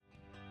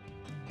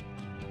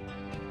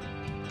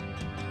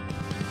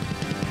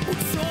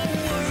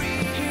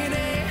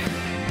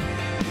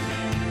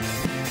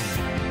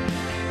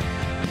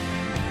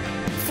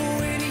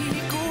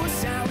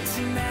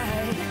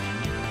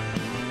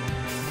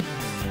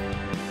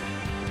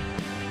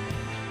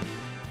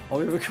Are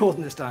we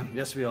recording this time?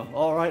 Yes, we are.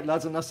 All right,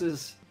 lads and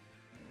lasses.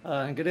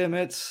 And good day,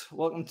 mates.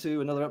 Welcome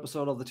to another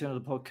episode of the Tune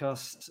of the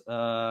Podcast,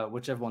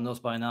 which everyone knows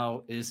by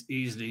now is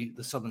easily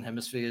the Southern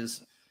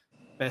Hemisphere's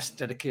best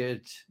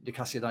dedicated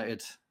Newcastle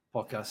United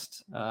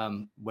podcast,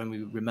 when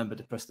we remember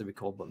to press the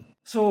record button.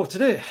 So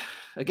today,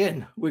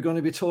 again, we're going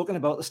to be talking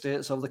about the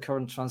status of the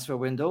current transfer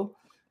window.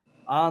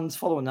 And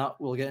following that,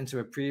 we'll get into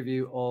a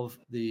preview of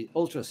the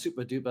ultra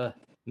super duper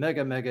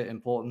mega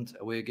important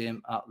away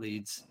game at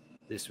Leeds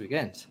this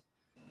weekend.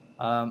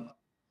 I'm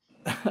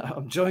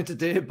joined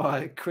today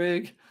by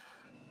Craig.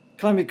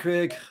 Climate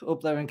Craig up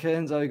there in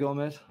Cairns. How you going,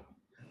 mate?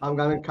 I'm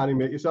going to can you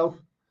make yourself?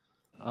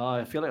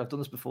 I feel like I've done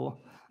this before.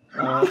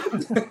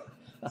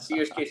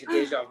 Serious case of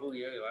deja vu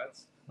here,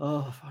 lads.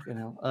 Oh, fucking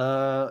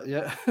hell.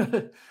 Yeah.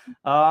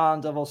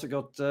 And I've also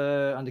got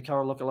Andy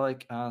Carroll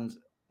lookalike and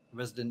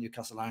resident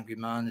Newcastle angry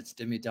man. It's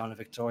Dimi down in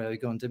Victoria. How you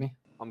going, Dimi?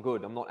 I'm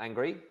good. I'm not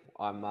angry.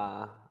 I'm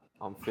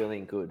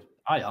feeling good.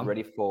 I am. I'm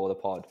ready for the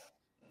pod.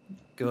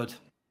 Good.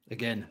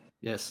 Again,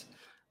 yes.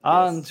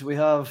 And we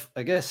have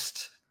a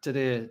guest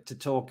today to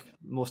talk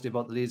mostly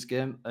about the Leeds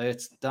game.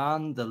 It's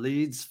Dan The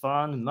Leeds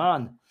Fan.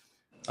 Man,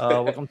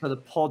 welcome to the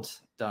pod,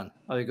 Dan.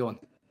 How you going?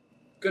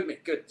 Good,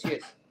 mate. Good.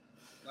 Cheers.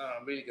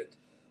 Really good.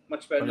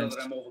 Much better now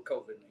that I'm over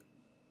COVID,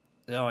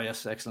 mate. Oh,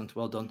 yes. Excellent.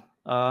 Well done.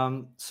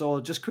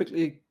 So just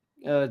quickly,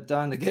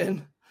 Dan,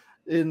 again,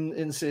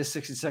 in say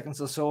 60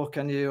 seconds or so,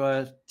 can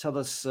you tell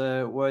us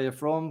where you're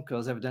from?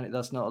 Because evidently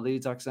that's not a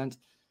Leeds accent.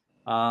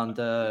 And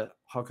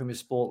how come you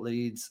sport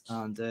Leeds?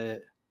 And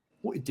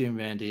what are you doing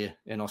around here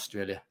in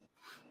Australia?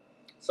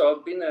 So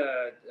I've been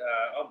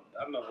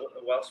I'm a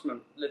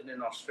Welshman living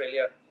in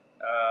Australia.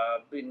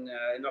 Been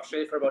in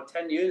Australia for about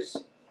 10 years.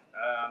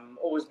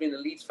 Always been a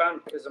Leeds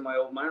fan because of my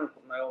old man.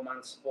 My old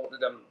man supported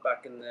them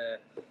back in the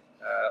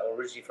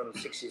originally from the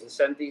 60s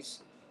and 70s.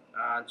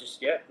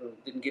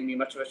 Didn't give me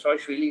much of a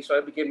choice really. So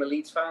I became a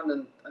Leeds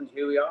fan, and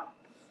here we are.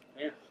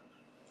 Yeah.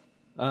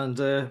 And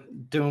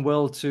doing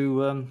well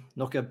to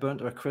not get burnt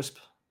to a crisp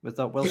with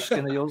that Welsh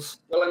skin of yours.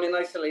 Well, I'm in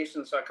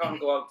isolation, so I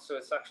can't go out. So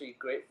it's actually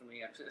great for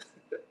me, actually.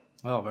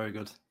 Oh, very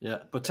good. Yeah,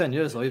 but 10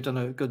 years though, you've done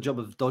a good job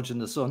of dodging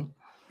the sun.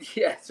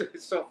 Yeah,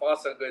 so far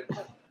so good.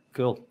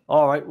 Cool.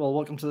 All right. Well,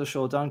 welcome to the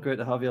show, Dan. Great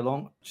to have you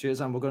along.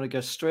 Cheers, and we're going to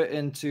get straight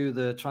into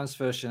the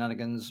transfer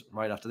shenanigans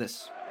right after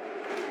this.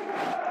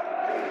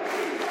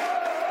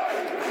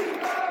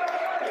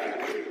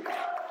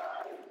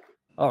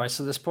 All right,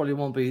 so this probably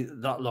won't be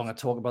that long a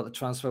talk about the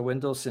transfer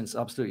window since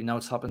absolutely now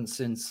it's happened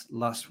since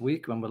last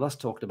week when we last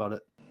talked about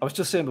it. I was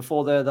just saying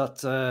before there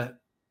that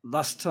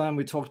last time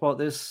we talked about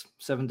this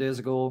 7 days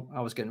ago, I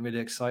was getting really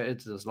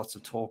excited. There's lots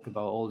of talk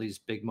about all these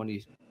big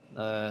money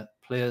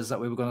players that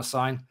we were going to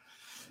sign.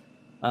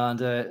 And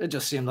it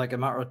just seemed like a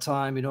matter of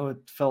time. You know, it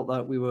felt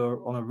like we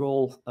were on a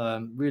roll.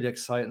 Really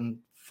exciting.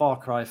 Far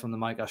cry from the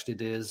Mike Ashley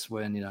days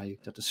when, you know, you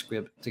had to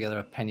scrape together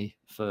a penny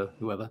for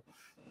whoever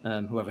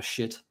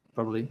shit.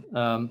 Probably.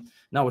 Now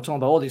we're talking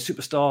about all these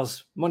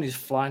superstars. Money's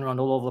flying around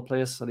all over the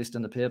place, at least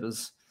in the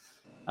papers.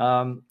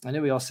 And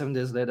here we are 7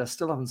 days later,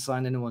 still haven't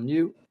signed anyone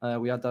new.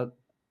 We had that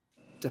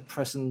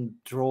depressing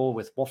draw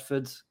with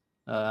Watford,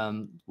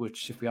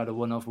 which if we had a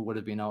one-off, we would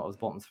have been out of the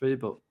bottom three,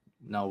 but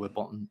now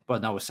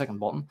we're second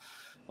bottom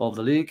of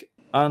the league.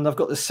 And I've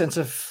got this sense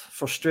of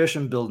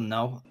frustration building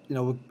now. You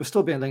know, we're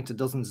still being linked to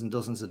dozens and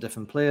dozens of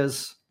different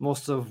players,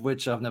 most of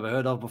which I've never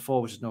heard of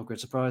before, which is no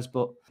great surprise.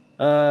 But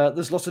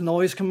there's lots of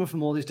noise coming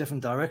from all these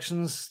different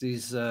directions,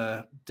 these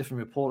different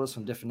reporters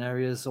from different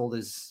areas, all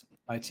these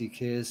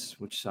ITKs,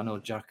 which I know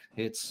Jack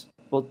hates.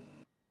 But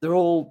they're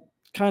all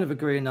kind of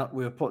agreeing that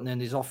we're putting in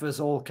these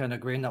offers, all kind of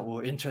agreeing that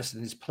we're interested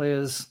in these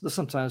players. There's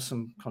sometimes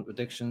some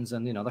contradictions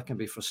and, you know, that can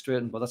be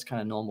frustrating, but that's kind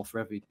of normal for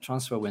every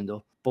transfer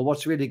window. But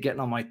what's really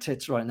getting on my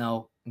tits right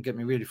now and getting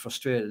me really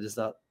frustrated is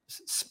that,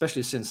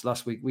 especially since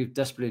last week, we've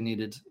desperately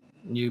needed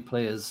new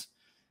players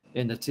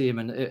in the team.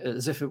 And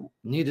as if it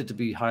needed to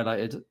be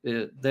highlighted,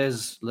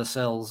 there's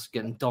Lascelles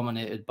getting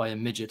dominated by a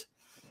midget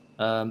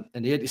in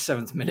the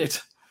 87th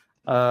minute.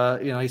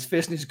 You know, he's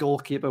facing his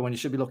goalkeeper when he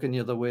should be looking the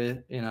other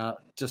way. You know,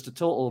 just a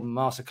total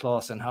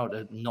masterclass in how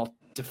to not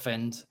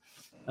defend.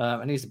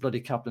 And he's the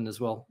bloody captain as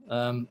well.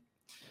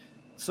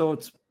 So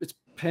it's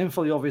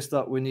painfully obvious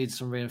that we need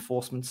some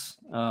reinforcements.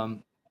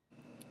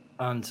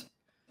 And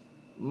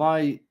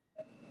my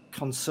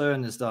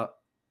concern is that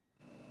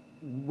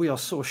we are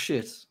so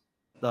shit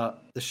that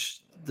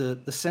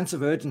the sense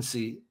of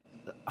urgency,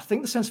 I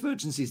think the sense of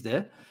urgency is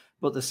there,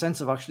 but the sense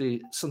of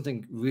actually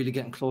something really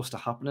getting close to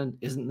happening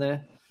isn't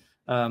there.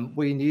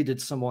 We needed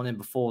someone in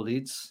before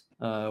Leeds.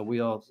 We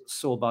are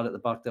so bad at the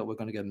back that we're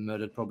going to get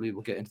murdered probably.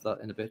 We'll get into that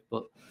in a bit.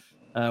 But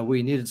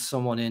we needed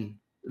someone in,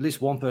 at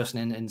least one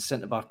person in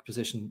centre-back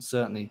position,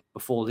 certainly,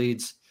 before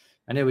Leeds.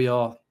 And here we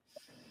are,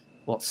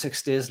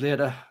 6 days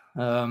later,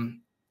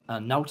 and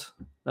out.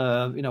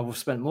 You know, we've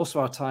spent most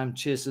of our time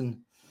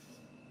chasing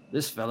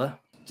this fella,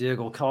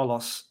 Diego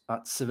Carlos,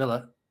 at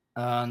Sevilla.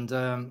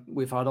 And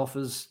we've had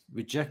offers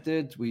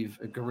rejected. We've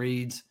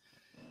agreed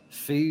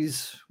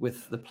fees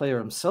with the player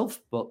himself,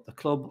 but the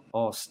club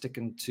are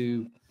sticking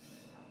to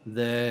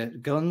their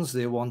guns.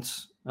 They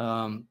want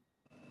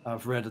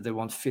I've read that they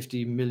want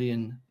 50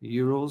 million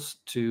euros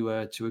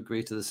to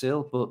agree to the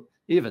sale. But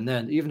even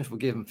then, even if we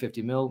give them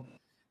 50 mil,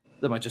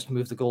 they might just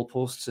move the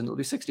goalposts and it'll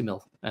be 60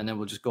 mil, and then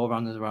we'll just go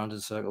around and around in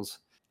circles.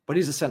 But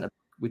he's a centre.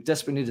 We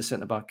desperately need a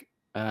centre back,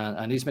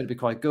 and he's meant to be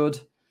quite good.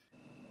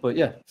 But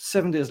yeah,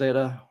 7 days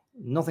later,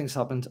 nothing's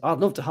happened. I'd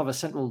love to have a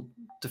central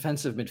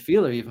defensive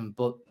midfielder even,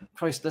 but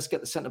Christ, let's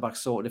get the centre back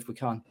sorted if we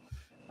can.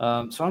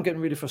 So I'm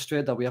getting really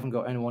frustrated that we haven't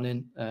got anyone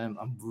in.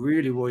 I'm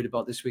really worried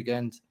about this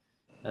weekend.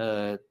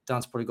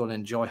 Dan's probably going to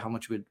enjoy how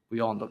much we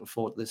aren't looking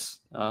forward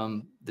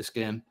to this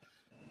game.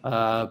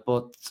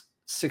 But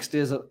 6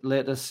 days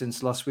later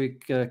since last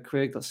week,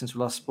 Craig, since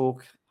we last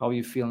spoke, how are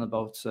you feeling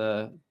about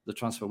the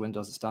transfer window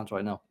as it stands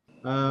right now?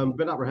 A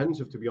bit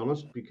apprehensive, to be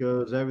honest,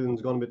 because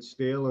everything's gone a bit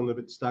stale and a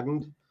bit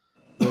stagnant.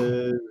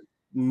 There's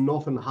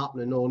nothing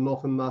happening or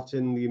nothing that's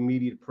in the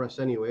immediate press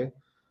anyway.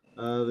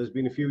 There's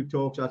been a few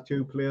talks that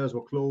 2 players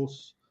were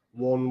close,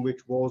 one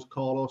which was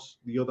Carlos,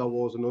 the other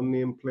was an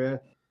unnamed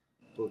player.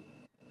 But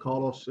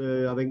Carlos,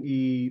 I think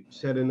he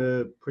said in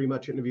a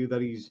pre-match interview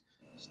that he's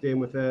staying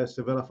with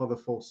Sevilla for the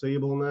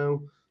foreseeable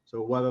now.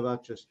 So whether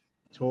that's just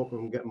talk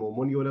and get more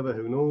money or whatever,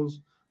 who knows.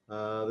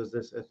 There's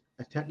this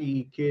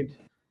Ateki kid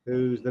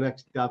who's the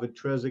next David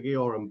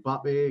Trezeguet or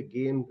Mbappe,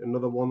 again,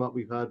 another one that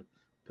we've had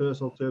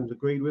personal terms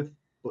agreed with,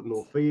 but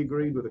no fee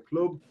agreed with the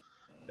club.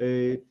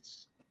 I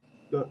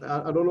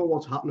don't know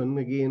what's happening.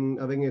 Again,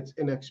 I think it's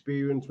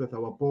inexperience with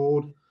our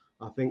board.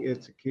 I think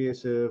it's a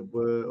case of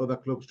other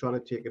clubs trying to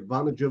take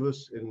advantage of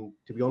us. And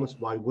to be honest,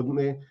 why wouldn't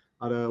they?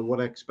 I would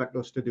expect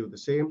us to do the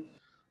same.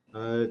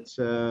 It's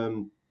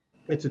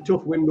a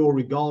tough window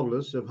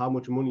regardless of how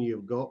much money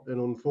you've got. And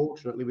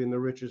unfortunately, being the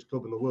richest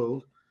club in the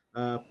world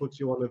puts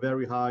you on a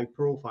very high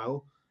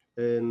profile.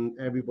 And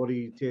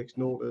everybody takes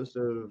notice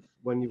of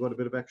when you've got a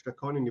bit of extra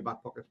coin in your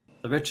back pocket.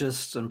 The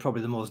richest and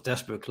probably the most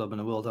desperate club in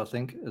the world, I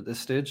think, at this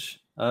stage.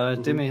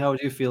 Dimi, how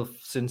do you feel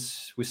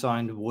since we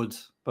signed Wood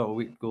about a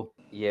week ago?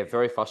 Yeah,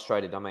 very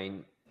frustrated. I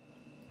mean,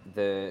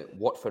 the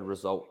Watford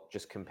result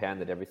just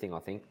compounded everything, I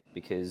think,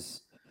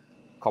 because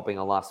copping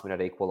a last-minute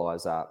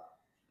equaliser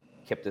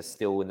kept us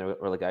still in the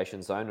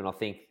relegation zone. And I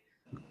think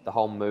the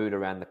whole mood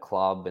around the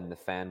club and the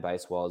fan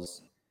base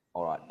was,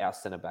 all right, our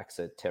centre-backs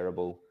are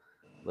terrible.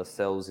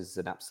 Lascelles is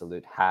an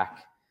absolute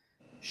hack.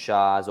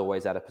 Shah's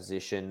always out of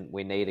position.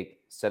 We need a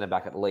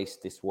centre-back at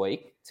least this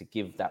week to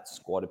give that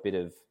squad a bit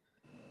of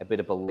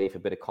belief, a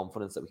bit of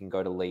confidence that we can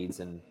go to Leeds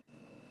and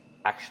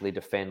actually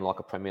defend like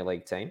a Premier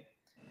League team.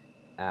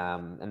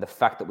 And the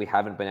fact that we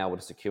haven't been able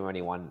to secure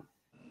anyone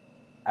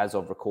as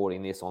of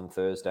recording this on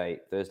Thursday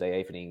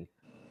evening,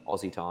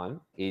 Aussie time,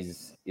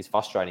 is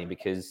frustrating,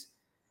 because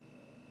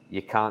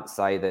you can't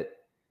say that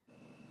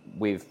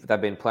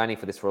they've been planning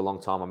for this for a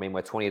long time. I mean,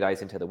 we're 20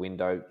 days into the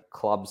window.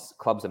 Clubs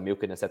are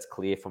milking us. That's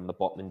clear from the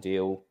Botman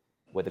deal,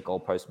 where the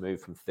goalpost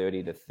moved from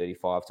 30 to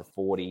 35 to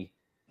 40.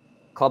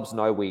 Clubs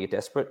know we're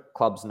desperate.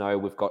 Clubs know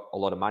we've got a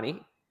lot of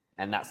money,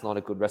 and that's not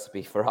a good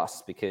recipe for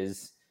us,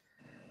 because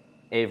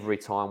every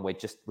time we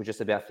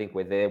just about think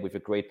we're there. We've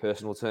agreed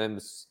personal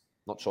terms.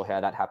 Not sure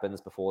how that happens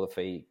before the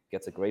fee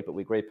gets agreed, but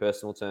we agree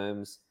personal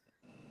terms.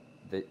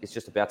 It's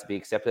just about to be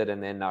accepted,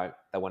 and then no,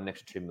 they want an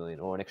extra 2 million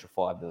or an extra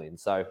 5 million.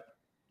 So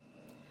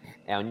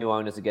our new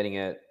owners are getting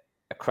a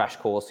crash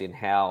course in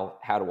how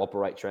to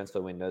operate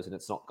transfer windows, and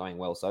it's not going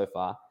well so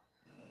far.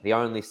 The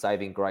only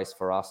saving grace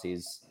for us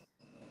is,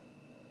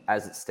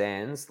 as it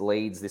stands,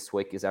 Leeds this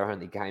week is our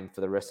only game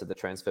for the rest of the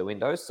transfer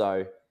window.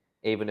 So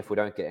even if we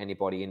don't get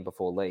anybody in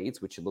before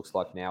Leeds, which it looks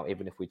like now,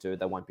 even if we do,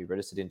 they won't be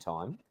registered in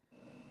time.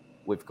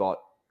 We've got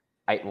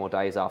 8 more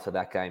days after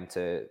that game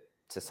to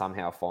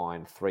somehow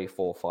find 3,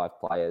 4, 5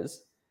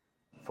 players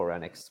for our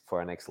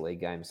next league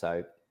game.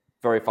 So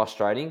very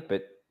frustrating,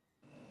 but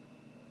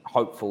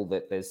hopeful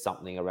that there's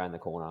something around the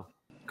corner.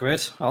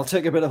 Great. I'll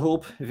take a bit of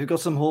hope. If you've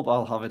got some hope,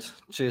 I'll have it.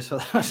 Cheers for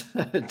that,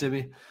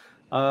 Dimi.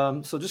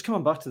 So just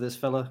coming back to this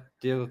fella,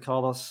 Diego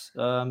Carlos,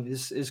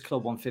 his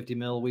club won 50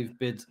 mil. We've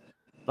bid,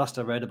 last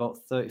I read, about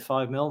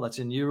 35 mil. That's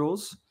in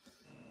euros.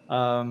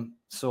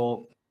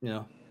 So, we're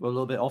a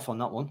little bit off on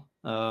that one.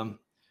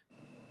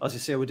 As you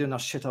say, we're doing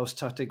that shithouse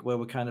tactic where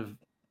we kind of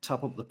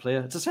tap up the player.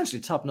 It's essentially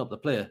tapping up the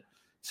player,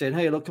 saying,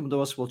 hey, look, come to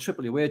us, we'll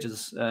triple your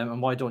wages.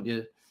 And why don't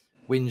you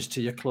whinge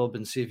to your club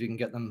and see if you can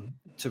get them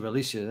to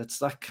release you? It's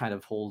that kind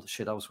of whole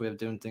shithouse way of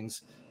doing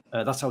things.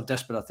 That's how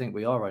desperate I think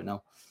we are right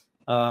now.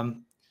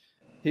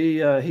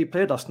 He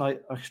played last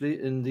night,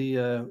 actually, in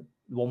the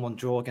 1-1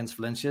 draw against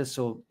Valencia.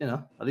 So,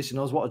 at least he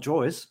knows what a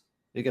draw is.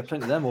 You get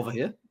plenty of them over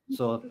here.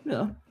 So,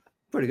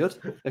 pretty good.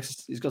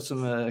 He's got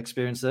some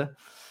experience there.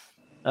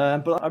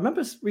 But I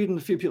remember reading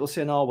a few people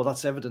saying, oh, well,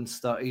 that's evidence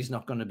that he's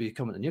not going to be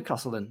coming to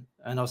Newcastle then.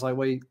 And I was like,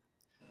 wait,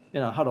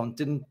 hold on.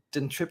 Didn't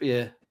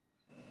Trippier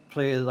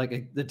play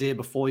like the day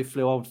before he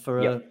flew out for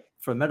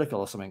a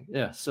medical or something?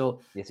 Yeah.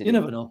 So yes, you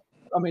never know.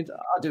 I mean,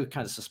 I do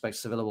kind of suspect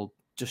Sevilla will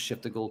just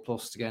shift the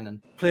goalposts again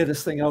and play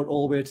this thing out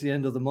all the way to the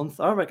end of the month.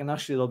 I reckon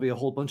actually there'll be a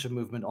whole bunch of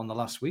movement on the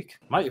last week.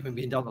 Might even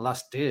be down the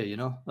last day,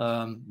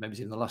 maybe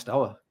even the last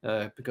hour,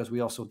 because we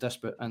are so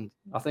desperate. And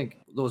I think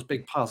those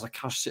big piles of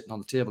cash sitting on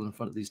the table in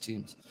front of these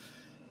teams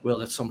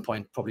will at some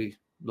point probably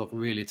look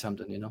really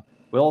tempting,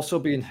 We're also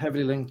being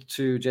heavily linked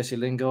to Jesse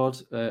Lingard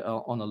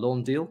on a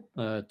loan deal,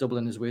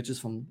 doubling his wages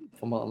from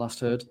what I last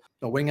heard.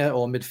 A winger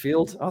or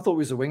midfield. I thought he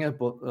was a winger,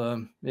 but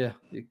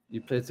he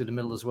played through the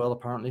middle as well,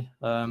 apparently.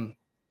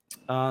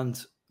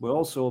 And we're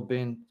also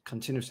being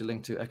continuously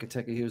linked to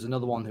Ekiteke. He was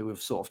another one who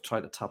we've sort of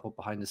tried to tap up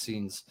behind the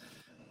scenes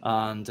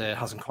and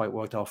hasn't quite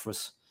worked out for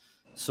us.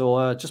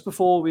 So just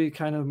before we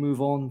kind of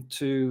move on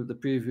to the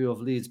preview of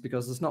Leeds,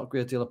 because there's not a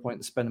great deal of point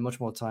in spending much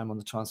more time on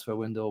the transfer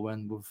window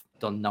when we've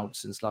done naught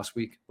since last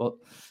week. But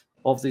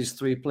of these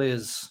three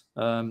players,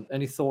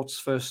 any thoughts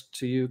first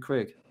to you,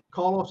 Craig?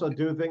 Carlos, I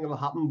do think it'll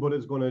happen, but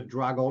it's going to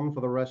drag on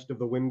for the rest of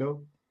the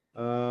window.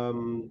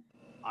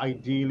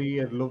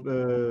 Ideally, I'd love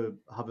to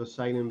have a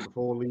signing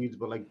before Leeds,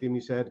 but like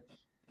Dimi said,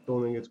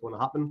 don't think it's going to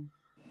happen.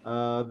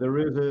 There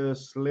is a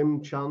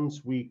slim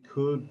chance we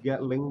could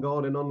get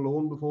Lingard in on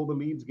loan before the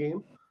Leeds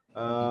game,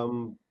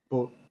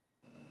 but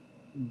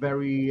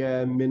very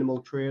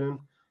minimal training.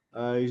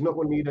 He's not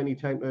going to need any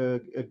time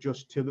to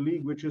adjust to the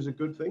league, which is a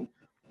good thing,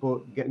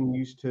 but getting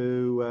used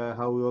to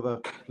how the other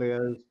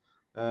players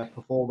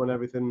perform and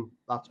everything,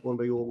 that's going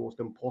to be almost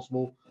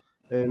impossible.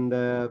 And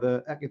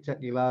the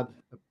Ekiteke lad,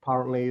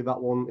 apparently that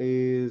one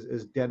is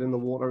as dead in the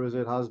water as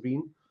it has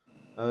been.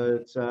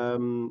 It's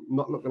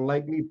not looking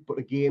likely, but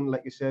again,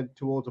 like you said,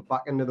 towards the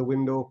back end of the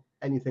window,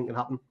 anything can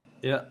happen.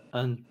 Yeah,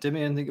 and Dimi,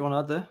 anything you want to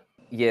add there?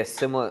 Yeah,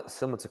 similar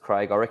to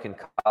Craig. I reckon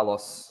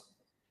Carlos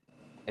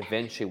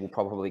eventually will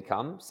probably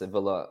come.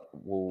 Sevilla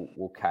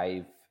will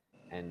cave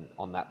and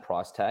on that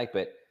price tag,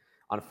 but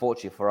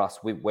unfortunately for us,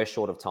 we're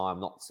short of time.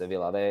 Not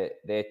Sevilla.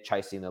 They're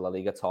chasing the La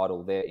Liga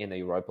title. They're in the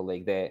Europa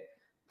League. They've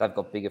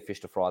got bigger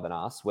fish to fry than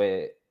us.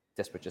 We're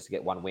desperate just to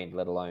get one win,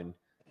 let alone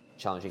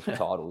challenging for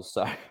titles.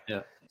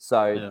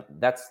 So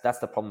that's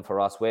the problem for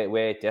us.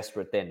 We're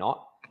desperate. They're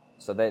not.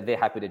 So they're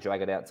happy to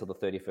drag it out till the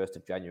 31st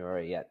of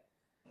January at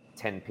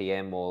 10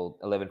 p.m. or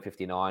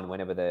 11:59,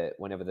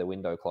 whenever the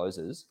window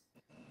closes.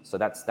 So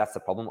that's the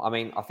problem. I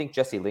mean, I think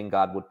Jesse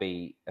Lingard would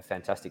be a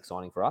fantastic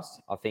signing for us.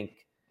 I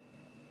think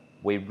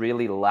we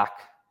really lack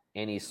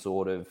any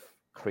sort of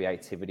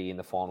creativity in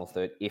the final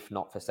third, if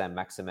not for Sam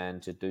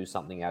Maximan to do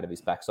something out of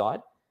his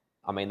backside.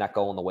 I mean, that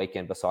goal on the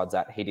weekend, besides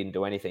that, he didn't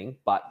do anything.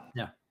 But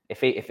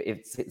if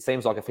it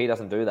seems like if he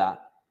doesn't do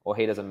that, or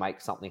he doesn't make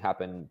something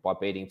happen by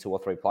beating two or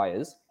three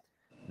players,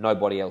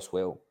 nobody else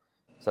will.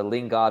 So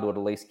Lingard would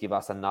at least give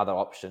us another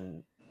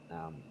option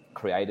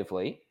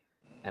creatively,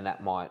 and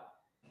that might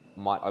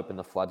open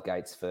the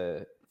floodgates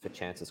for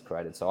chances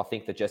created. So I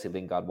think the Jesse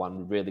Lingard one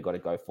we really got to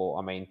go for.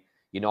 I mean,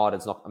 Man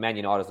United's not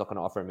going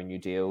to offer him a new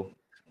deal.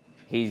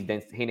 He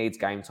needs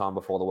game time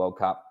before the World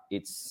Cup.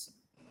 It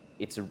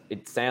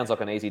sounds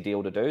like an easy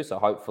deal to do. So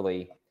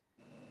hopefully,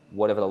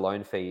 whatever the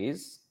loan fee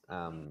is,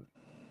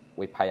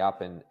 we pay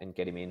up and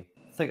get him in.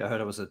 I think I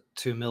heard it was a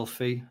 2 mil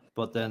fee,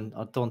 but then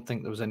I don't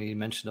think there was any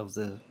mention of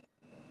the.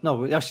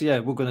 No, actually,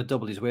 we're going to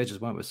double his wages,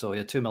 weren't we?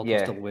 So 2 mil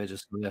plus double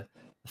wages. So a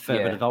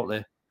fair bit of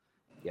outlay.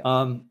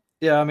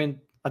 Yeah. I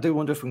mean, I do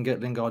wonder if we can get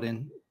Lingard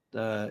in.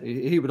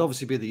 He would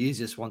obviously be the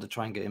easiest one to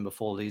try and get in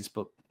before Leeds,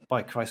 but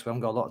by Christ, we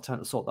haven't got a lot of time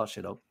to sort that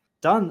shit out.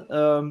 Dan,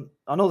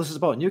 I know this is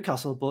about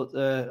Newcastle, but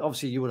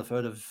obviously you would have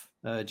heard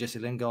of Jesse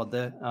Lingard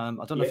there. I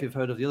don't know if you've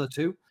heard of the other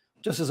two.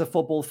 Just as a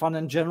football fan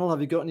in general,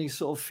 have you got any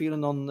sort of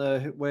feeling on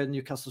where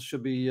Newcastle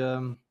should be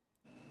out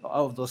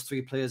of those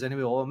three players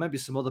anyway, or maybe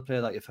some other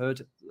player that you've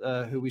heard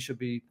who we should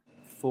be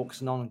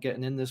focusing on and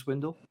getting in this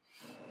window?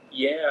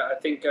 Yeah, I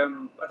think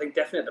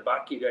definitely at the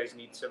back you guys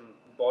need some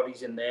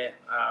bodies in there.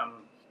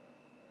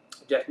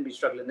 Definitely be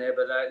struggling there,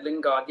 but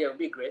Lingard, it would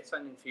be a great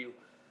signing for you.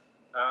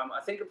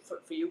 I think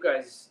for you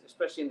guys,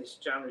 especially in this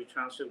January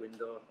transfer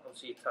window,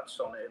 obviously you touched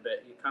on it a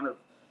bit. You kind of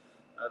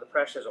the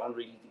pressure's on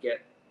really to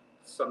get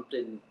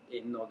something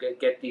in or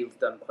get deals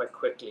done quite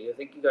quickly. I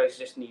think you guys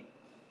just need.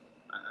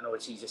 I know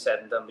it's easier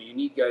said than done, but you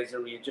need guys that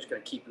are really just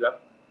going to keep you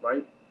up,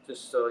 right?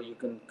 Just so you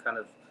can kind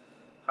of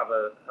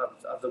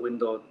have the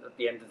window at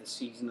the end of the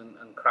season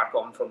and crack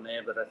on from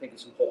there. But I think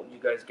it's important you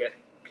guys get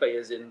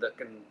players in that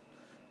can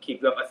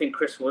keep you up. I think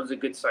Chris Wood's a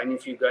good signing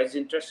for you guys.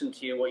 Interesting to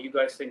hear what you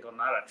guys think on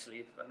that,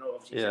 actually. I know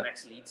obviously he's an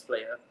ex-Leeds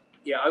player.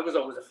 Yeah, I was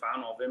always a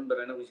fan of him, but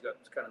I know he's got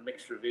kind of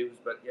mixed reviews.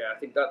 But yeah, I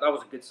think that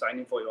was a good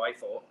signing for you, I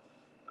thought.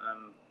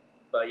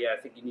 But yeah,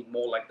 I think you need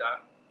more like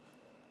that.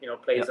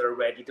 Players that are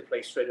ready to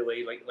play straight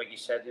away, like you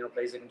said,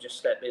 players that can just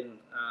step in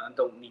and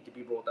don't need to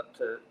be brought up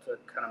to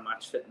kind of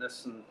match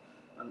fitness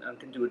and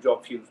can do a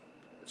job for you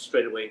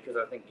straight away. Because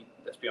I think,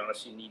 let's be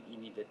honest, you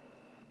need it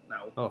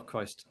now. Oh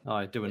Christ,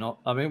 do we not?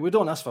 I mean, we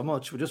don't ask for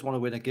much. We just want to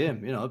win a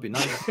game. It'd be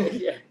nice.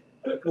 Yeah.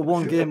 For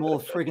one game all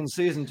friggin'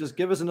 season, just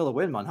give us another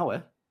win, man. How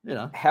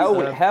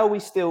are we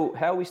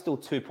still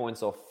 2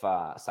 points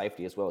off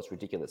safety as well? It's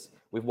ridiculous.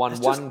 We've won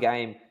one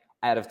game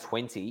out of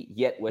 20,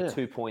 yet we're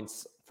 2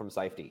 points from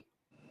safety.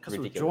 because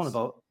we're drawing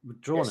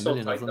a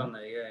million of them. Down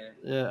there,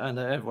 yeah, and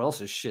everyone else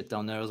is shit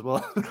down there as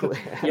well.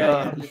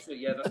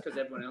 Literally, that's because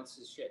everyone else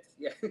is shit.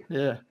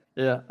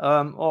 Yeah.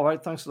 All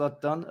right, thanks for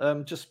that,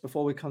 Dan. Just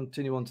before we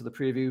continue on to the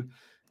preview,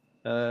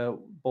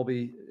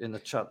 Bobby in the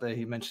chat there,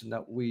 he mentioned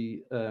that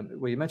we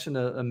mentioned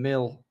a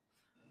Mail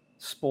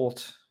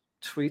Sport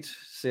tweet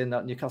saying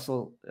that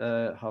Newcastle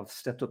have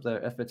stepped up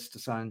their efforts to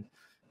sign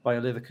Bayer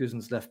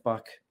Leverkusen's left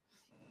back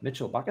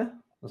Mitchell Bakker.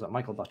 Was that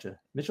Michael Batcher?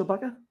 Mitchell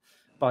Bakker?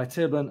 By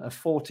tabling a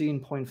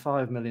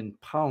 £14.5 million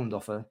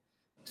offer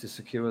to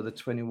secure the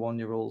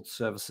 21-year-old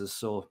services.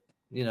 So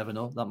you never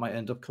know, that might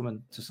end up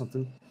coming to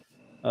something.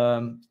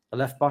 A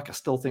left back, I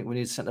still think we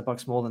need centre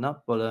backs more than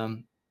that, but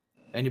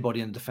anybody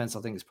in defence,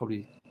 I think is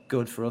probably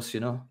good for us,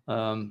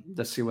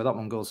 Let's see where that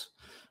one goes.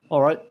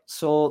 All right,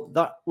 so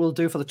that will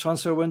do for the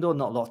transfer window.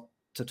 Not a lot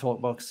to talk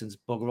about since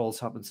bugger all's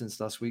happened since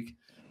last week.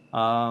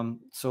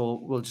 So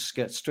we'll just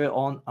get straight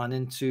on and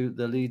into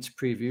the Leeds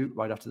preview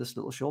right after this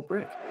little short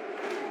break.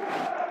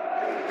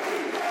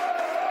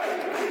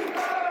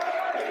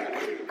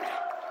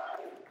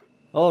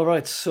 All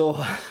right, so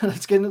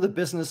let's get into the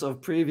business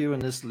of previewing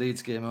this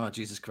Leeds game. Oh,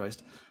 Jesus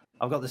Christ.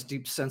 I've got this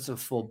deep sense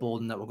of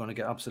foreboding that we're going to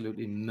get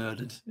absolutely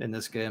murdered in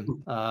this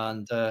game.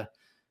 And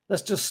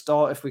let's just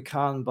start, if we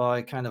can,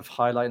 by kind of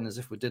highlighting, as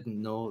if we didn't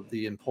know,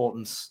 the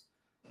importance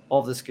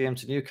of this game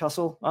to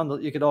Newcastle.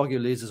 And you could argue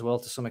Leeds as well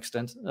to some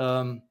extent.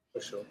 For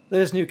sure.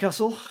 There's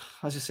Newcastle.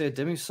 As you say,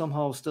 Dimi,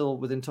 somehow still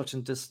within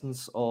touching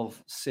distance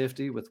of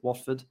safety with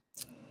Watford.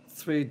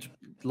 3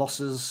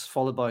 losses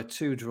followed by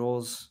 2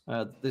 draws.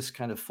 This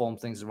kind of formed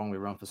things the wrong way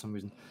around for some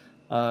reason.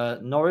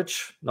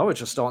 Norwich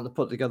are starting to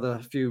put together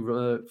a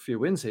few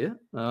wins here.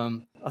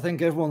 I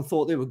think everyone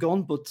thought they were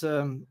gone, but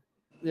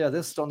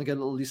they're starting to get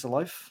a little lease of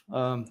life.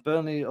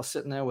 Burnley are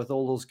sitting there with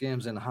all those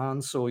games in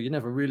hand, so you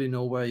never really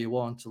know where you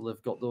are until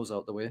they've got those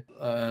out the way.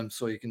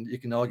 So you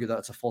can argue that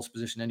it's a false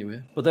position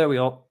anyway. But there we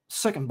are,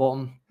 second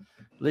bottom.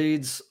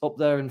 Leeds up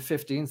there in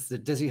 15th, the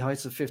dizzy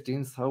heights of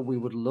 15th. How we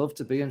would love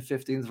to be in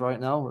 15th right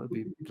now. It would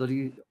be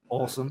bloody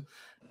awesome.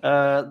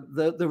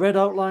 The red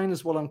outline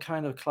is what I'm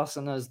kind of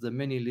classing as the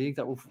mini league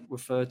that we've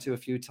referred to a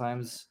few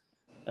times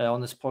on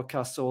this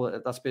podcast.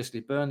 So that's basically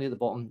Burnley at the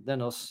bottom,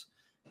 then us,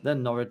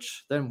 then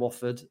Norwich, then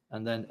Watford,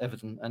 and then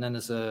Everton. And then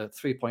there's a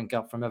 3-point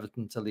gap from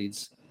Everton to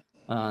Leeds.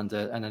 And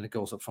then it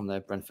goes up from there,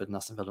 Brentford and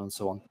Aston Villa and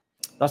so on.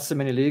 That's the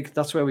mini league.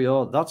 That's where we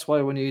are. That's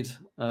why we need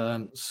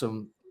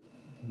some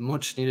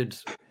much needed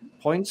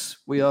points.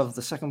 We have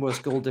the second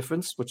worst goal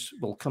difference, which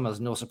will come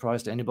as no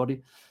surprise to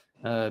anybody.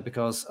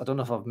 Because I don't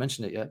know if I've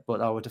mentioned it yet,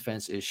 but our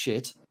defense is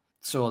shit.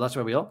 So that's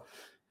where we are.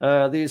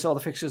 These are the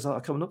fixtures that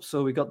are coming up.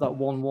 So we got that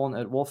 1-1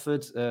 at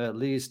Watford,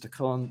 Leeds to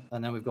come,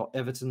 and then we've got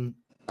Everton,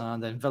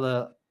 and then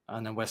Villa,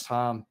 and then West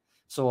Ham.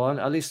 So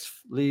at least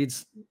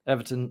Leeds,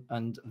 Everton,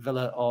 and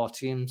Villa are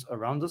teams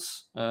around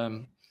us.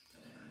 In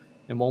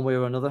one way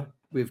or another,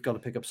 we've got to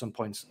pick up some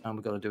points, and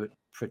we've got to do it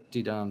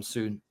pretty damn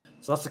soon.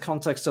 So that's the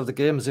context of the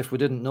game, as if we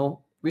didn't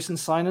know. Recent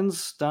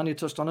signings, Dan, you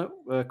touched on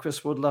it.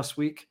 Chris Wood last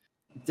week.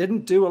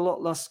 Didn't do a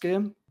lot last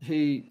game.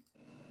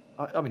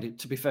 I mean,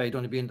 to be fair, he'd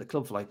only been at the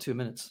club for like 2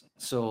 minutes.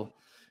 So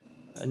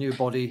a new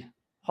body,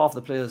 half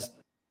the players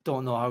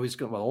don't know how he's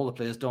going. Well, all the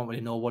players don't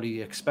really know what he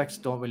expects,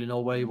 don't really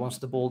know where he wants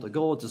the ball to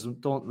go,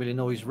 don't really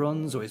know his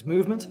runs or his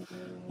movement.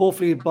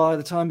 Hopefully by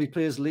the time he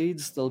plays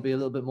Leeds, there'll be a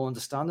little bit more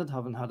understanding,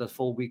 having had a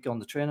full week on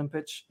the training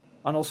pitch.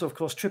 And also, of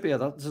course, Trippier,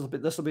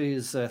 this will be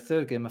his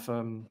third game, if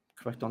I'm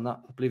correct on that.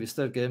 I believe his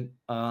third game.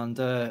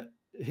 And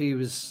he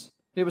was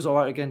all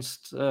right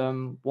against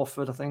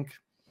Watford, I think.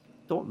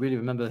 Don't really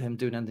remember him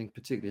doing anything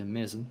particularly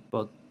amazing,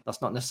 but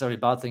that's not necessarily a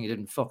bad thing. He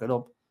didn't fuck it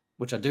up,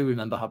 which I do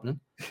remember happening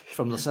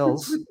from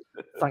Lascelles.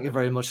 Thank you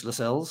very much,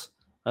 Lascelles.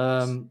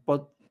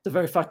 But the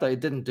very fact that he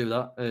didn't do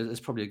that is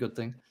probably a good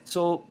thing.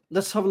 So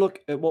let's have a look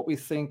at what we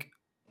think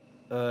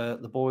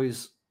the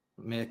boys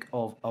make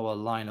of our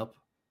lineup.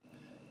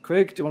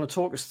 Craig, do you want to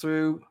talk us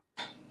through?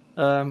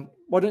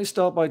 Why don't you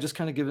start by just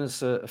kind of giving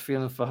us a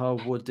feeling for how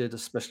Wood did,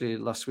 especially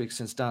last week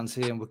since Dan's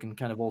here, and we can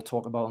kind of all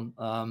talk about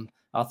him.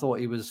 I thought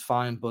he was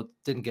fine, but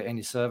didn't get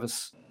any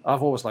service.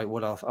 I've always liked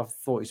Wood. I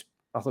thought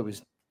he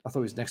was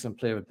an excellent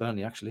player at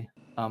Burnley. Actually,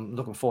 I'm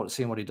looking forward to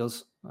seeing what he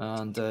does,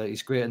 and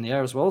he's great in the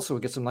air as well. So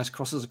we get some nice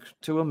crosses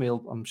to him.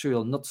 I'm sure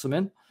he'll nuts them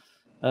in.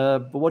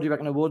 But what do you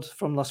reckon of Wood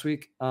from last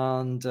week?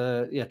 And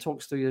talk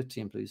us through your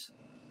team, please.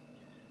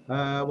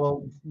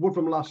 Well, Wood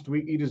from last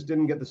week, he just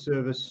didn't get the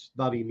service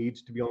that he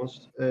needs, to be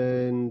honest.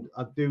 And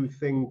I do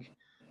think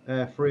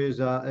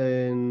Fraser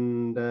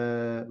and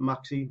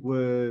Maxi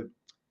were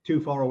too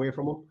far away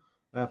from him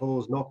for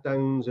those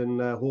knockdowns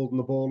and holding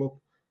the ball up,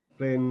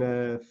 playing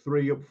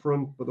 3 up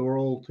front, but they were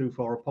all too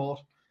far apart.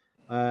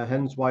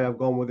 Hence why I've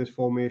gone with this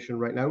formation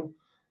right now.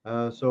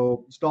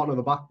 So starting at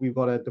the back, we've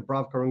got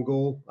Dubravka in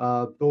goal.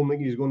 Don't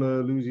think he's going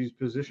to lose his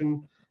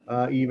position.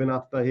 Even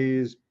after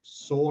his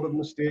sort of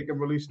mistake of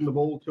releasing the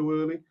ball too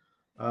early,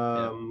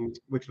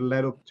 which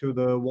led up to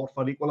the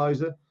Watford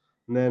equaliser.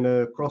 And then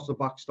across the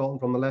back, starting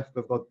from the left,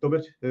 we've got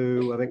Dubbett,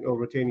 who I think will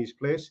retain his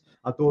place.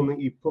 I don't think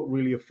he put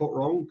really a foot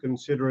wrong,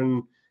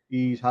 considering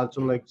He's had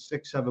something like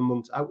 6-7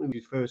 months out in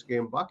his first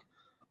game back.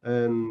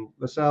 And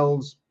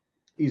Lascelles,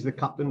 he's the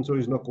captain, so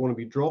he's not going to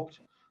be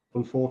dropped,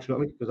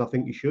 unfortunately, because I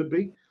think he should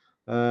be.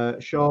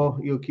 Shaw,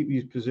 he'll keep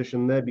his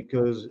position there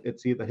because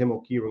it's either him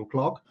or Kieran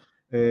Clark.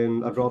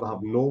 And I'd rather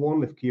have no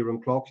one if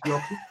Kieran Clark's the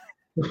option.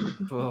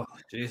 Oh,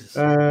 Jesus.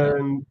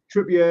 And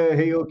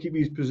Trippier, he'll keep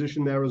his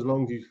position there as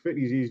long as he's fit.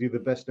 He's easily the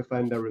best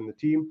defender in the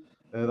team.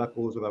 That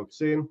goes without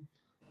saying.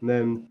 And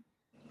then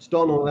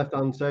Ston on the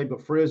left-hand side,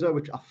 but Fraser,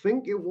 which I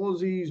think it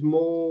was his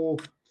more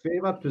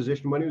favoured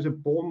position when he was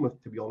at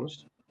Bournemouth, to be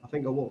honest. I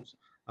think it was.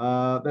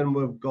 Then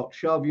we've got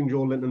Shelby and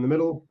Joe Linton in the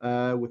middle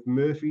with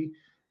Murphy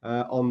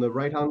on the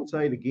right-hand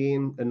side.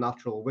 Again, a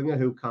natural winger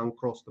who can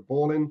cross the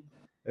ball in.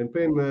 And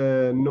playing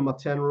the number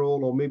 10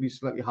 role, or maybe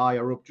slightly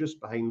higher up, just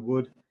behind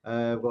Wood,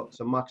 got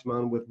some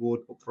Maxman with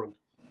Wood up front.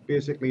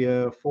 Basically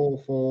a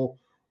 4-4-1-1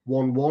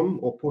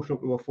 or push up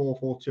to a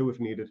 4-4-2 if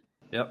needed.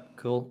 Yep,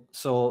 cool.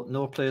 So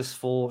no place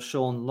for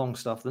Sean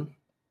Longstaff then?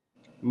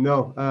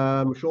 No,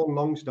 Sean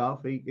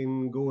Longstaff, he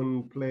can go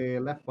and play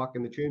left back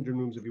in the changing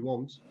rooms if he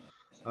wants.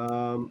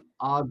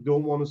 I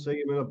don't want to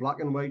see him in a black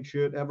and white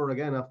shirt ever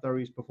again after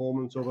his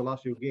performance over the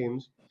last few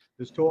games.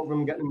 There's talk of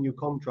him getting a new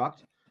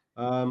contract.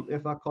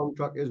 If that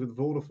contract is with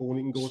Vodafone,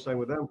 he can go sign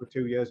with them for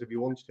 2 years if he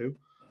wants to.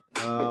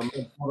 I'm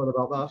not bothered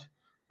about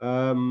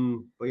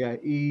that. But yeah,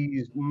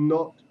 he's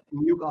not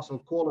Newcastle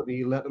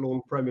quality, let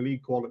alone Premier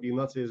League quality, and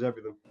that says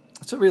everything.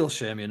 It's a real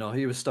shame, you know.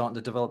 He was starting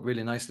to develop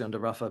really nicely under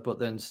Rafa, but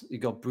then he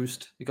got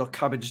bruised, he got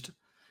cabbaged,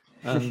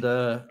 and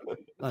now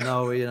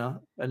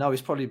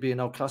he's probably being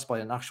outclassed by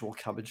an actual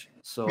cabbage.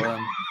 So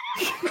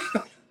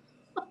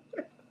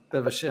bit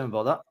of a shame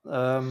about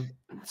that,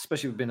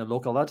 especially with being a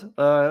local lad.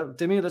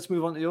 Dimi, let's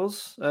move on to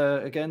yours.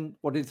 Again,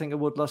 what did you think of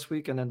Wood last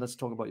week? And then let's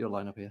talk about your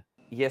lineup here.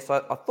 Yes,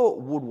 I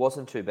thought Wood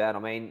wasn't too bad. I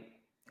mean,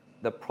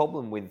 the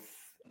problem with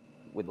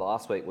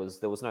last week was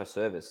there was no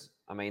service.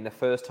 I mean, the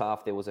first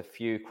half, there was a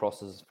few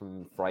crosses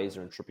from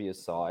Fraser and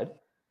Trippier's side.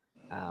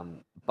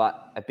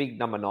 But a big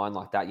number 9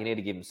 like that, you need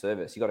to give him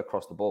service. You got to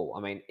cross the ball.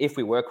 I mean, if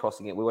we were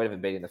crossing it, we weren't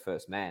even beating the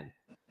first man.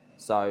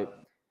 So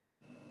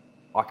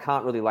I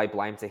can't really lay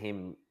blame to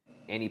him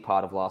any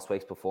part of last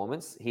week's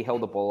performance. He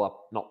held the ball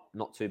up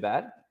not too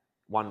bad.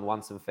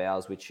 Won some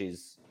fouls, which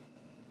is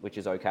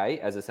okay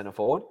as a centre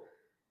forward.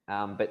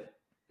 But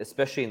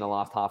especially in the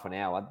last half an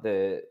hour,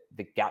 the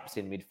gaps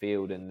in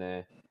midfield and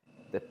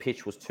the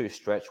pitch was too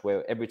stretched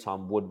where every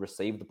time Wood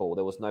received the ball,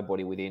 there was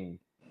nobody within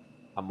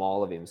a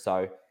mile of him.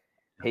 So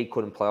he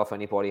couldn't play off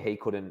anybody. He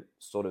couldn't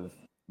sort of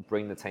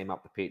bring the team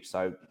up the pitch.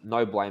 So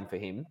no blame for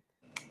him.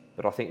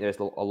 But I think there's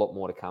a lot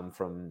more to come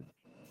from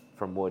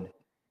Wood.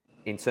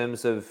 In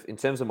terms of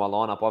my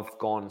lineup, I've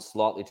gone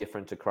slightly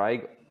different to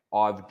Craig.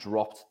 I've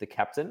dropped the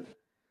captain.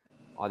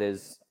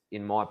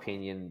 In my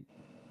opinion,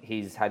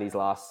 he's had his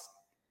last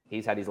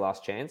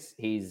chance.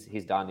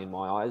 He's done in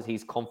my eyes.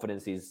 His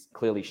confidence is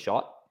clearly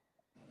shot.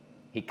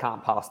 He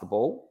can't pass the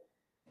ball.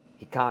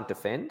 He can't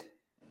defend.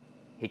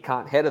 He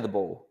can't header the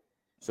ball.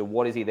 So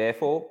what is he there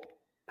for?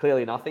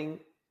 Clearly nothing.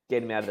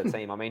 Get him out of the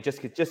team. I mean,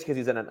 just because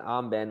he's in an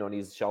armband on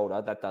his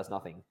shoulder, that does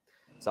nothing.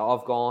 So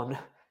I've gone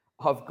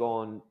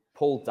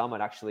Paul Dummett,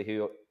 actually,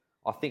 who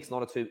I think is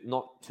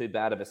not too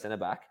bad of a centre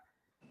back.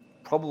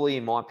 Probably,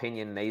 in my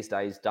opinion, these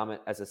days, Dummett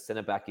as a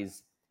centre back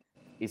is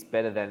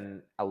better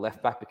than a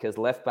left back, because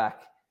left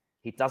back,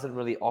 he doesn't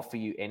really offer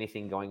you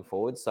anything going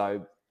forward.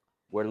 So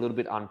we're a little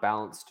bit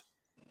unbalanced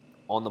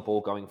on the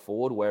ball going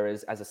forward,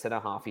 whereas as a centre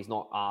half, he's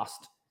not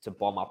asked to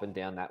bomb up and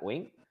down that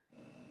wing.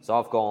 So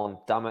I've gone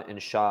Dummett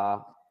and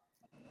Shah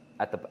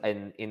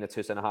in the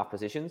two centre half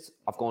positions.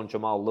 I've gone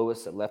Jamal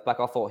Lewis at left back.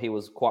 I thought he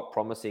was quite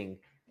promising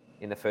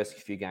in the first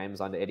few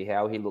games under Eddie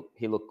Howe.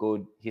 He looked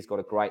good. He's got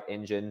a great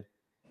engine,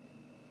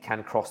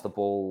 can cross the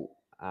ball,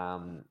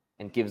 and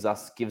gives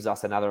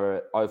us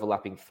another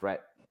overlapping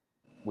threat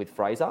with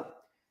Fraser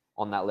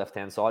on that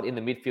left-hand side. In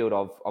the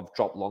midfield, I've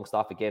dropped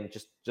Longstaff again,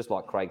 just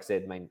like Craig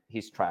said. I mean,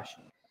 he's trash.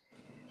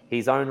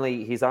 His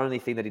only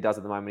thing that he does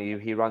at the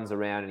moment, he runs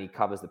around and he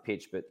covers the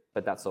pitch,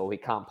 but that's all. He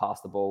can't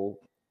pass the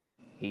ball.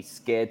 He's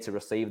scared to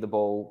receive the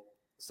ball.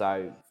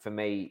 So for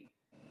me,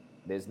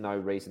 there's no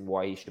reason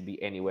why he should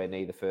be anywhere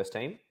near the first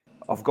team.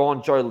 I've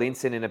gone Joe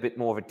Linton in a bit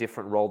more of a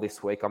different role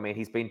this week. I mean,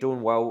 he's been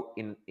doing well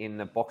in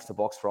the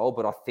box-to-box role,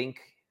 but I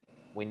think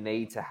we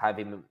need to have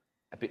him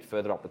a bit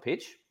further up the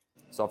pitch.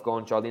 So I've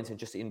gone Joe Linton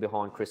just in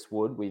behind Chris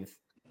Wood with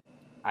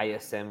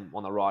ASM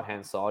on the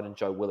right-hand side and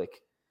Joe Willock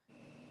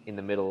in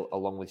the middle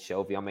along with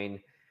Shelby. I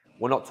mean,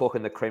 we're not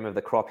talking the cream of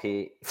the crop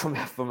here from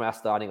our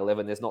starting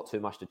 11. There's not too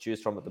much to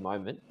choose from at the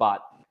moment.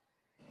 But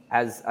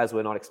as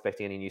we're not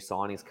expecting any new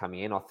signings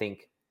coming in, I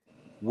think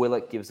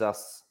Willock gives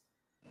us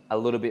a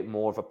little bit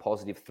more of a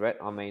positive threat.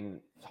 I mean,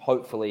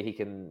 hopefully he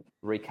can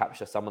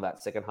recapture some of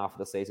that second half of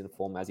the season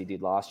form as he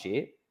did last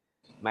year.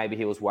 Maybe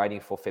he was waiting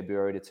for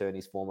February to turn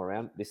his form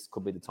around. This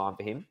could be the time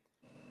for him.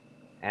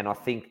 And I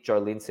think Joe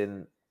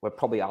Linton, we're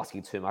probably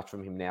asking too much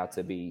from him now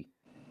to be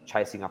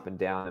chasing up and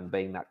down and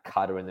being that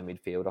cutter in the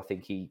midfield. I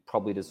think he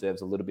probably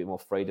deserves a little bit more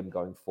freedom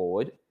going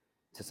forward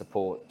to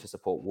support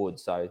Wood.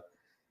 So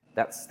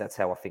that's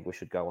how I think we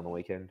should go on the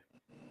weekend.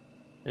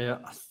 Yeah,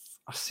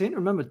 I seem to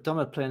remember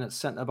Dummett playing at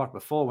centre back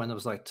before when there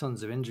was like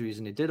tons of injuries,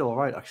 and he did all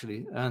right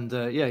actually. And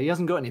yeah, he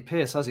hasn't got any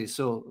pace, has he?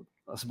 So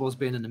I suppose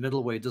being in the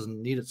middle where he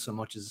doesn't need it so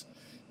much is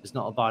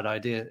not a bad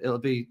idea. It'll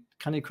be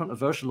kind of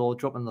controversial or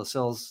dropping the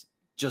cells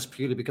just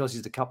purely because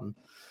he's the captain.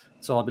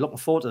 So I'll be looking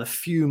forward to the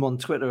fume on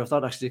Twitter if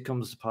that actually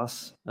comes to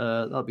pass.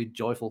 That'll be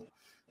joyful.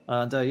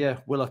 And yeah,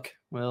 Willock,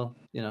 well,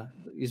 you know,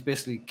 he's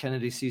basically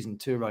Kennedy season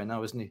 2 right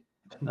now, isn't he?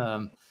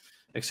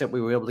 Except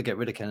we were able to get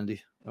rid of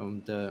Kennedy,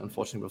 and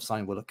unfortunately we've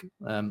signed Willock.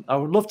 I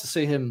would love to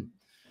see him.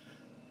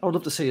 I would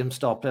love to see him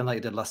start playing like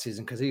he did last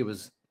season because he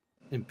was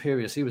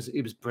imperious. He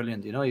was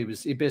brilliant. You know,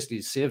 he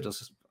basically saved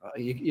us.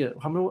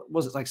 How many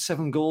was it? Like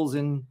 7 goals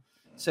in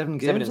 7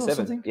 games or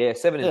something? Yeah,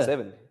 7 and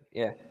 7.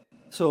 Yeah.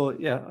 So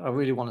yeah, I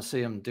really want to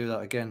see him do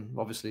that again,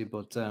 obviously.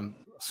 But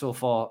so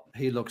far,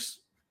 he looks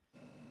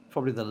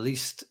probably the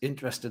least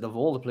interested of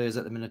all the players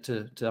at the minute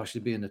to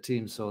actually be in the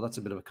team. So that's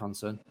a bit of a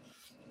concern.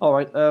 All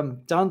right,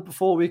 Dan,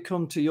 before we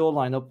come to your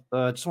lineup,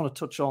 I just want to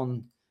touch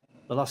on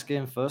the last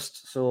game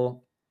first.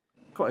 So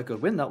quite a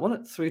good win, that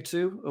wasn't it?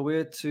 3-2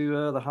 away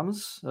to the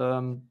Hammers.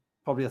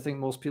 Probably, I think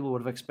most people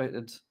would have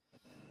expected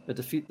a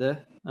defeat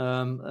there.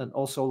 And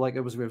also, like,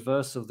 it was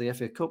reverse of the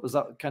FA Cup. It was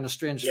that kind of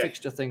strange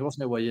fixture thing,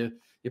 wasn't it, where you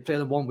play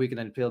them one week and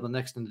then you play them the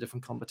next in a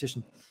different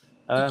competition.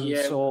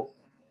 So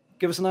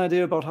give us an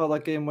idea about how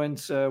that game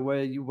went,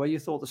 where you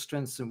thought the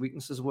strengths and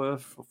weaknesses were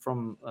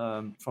from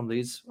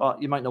Leeds.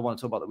 You might not want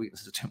to talk about the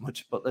weaknesses too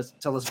much, but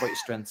tell us about your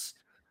strengths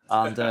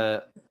and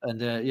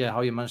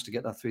how you managed to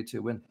get that 3-2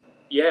 win.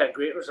 Yeah,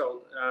 great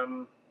result.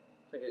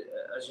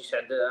 As you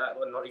said,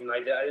 not even I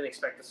didn't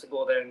expect us to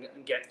go there and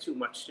get too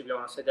much, to be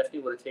honest. I definitely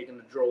would have taken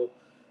the draw,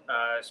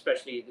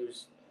 especially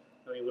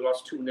we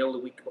lost 2-0 the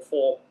week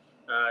before.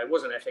 It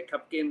was an FA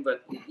Cup game,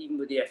 but even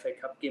with the FA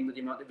Cup game, with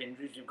the amount of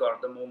injuries you've got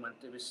at the moment,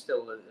 it was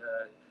still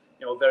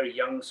a very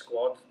young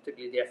squad,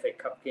 particularly the FA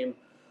Cup game.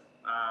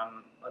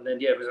 And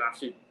then it was an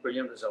absolutely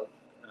brilliant result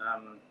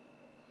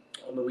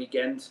on the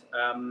weekend.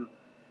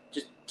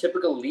 Just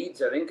typical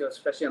Leeds, I think,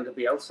 especially under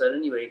Bielsa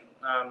anyway.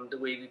 The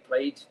way we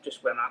played,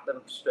 just went at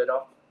them straight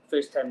up.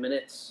 First 10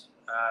 minutes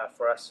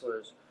for us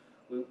was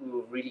we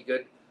were really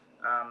good.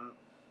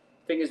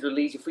 Thing is with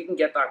Leeds, if we can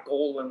get that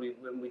goal when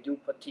we do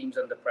put teams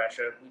under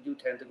pressure, we do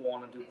tend to go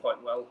on and do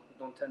quite well. We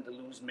don't tend to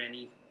lose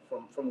many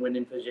from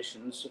winning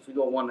positions. If we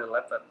go 1-0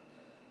 up,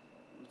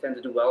 we tend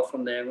to do well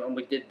from there, and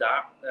we did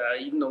that.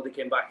 Even though they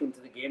came back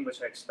into the game,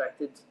 which I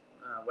expected,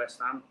 West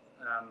Ham.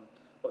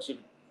 Obviously,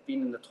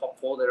 being in the top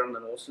 4, they're on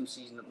an awesome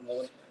season at the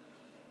moment.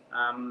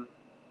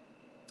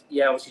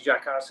 Obviously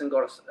Jack Harrison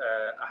got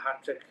a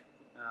hat-trick.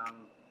 I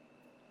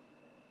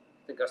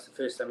think that's the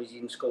first time he's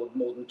even scored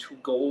more than 2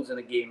 goals in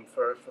a game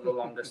for the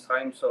longest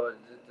time. So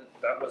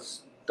that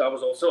was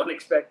also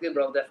unexpected,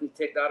 but I'll definitely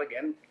take that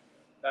again.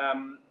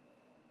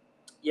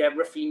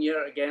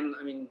 Rafinha again.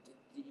 I mean,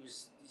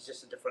 he's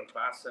just a different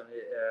class. I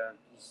mean,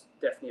 he's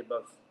definitely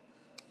above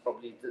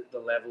probably the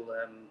level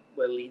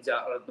where Leeds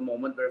are at the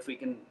moment. But if we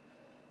can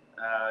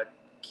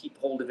keep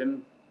hold of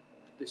him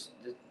this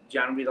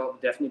January, that'll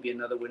definitely be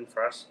another win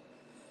for us.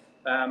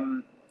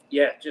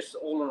 Just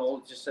all in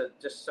all, just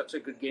such a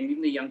good game.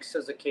 Even the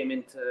youngsters that came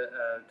into,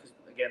 because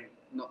again,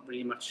 not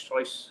really much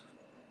choice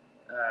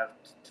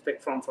to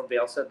pick from for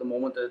Bielsa at the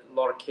moment. A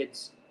lot of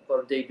kids, a lot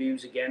of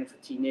debuts again for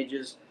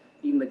teenagers.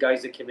 Even the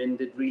guys that came in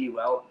did really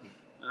well,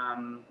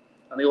 and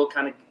they all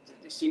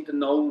they seem to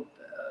know.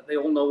 They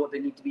all know what they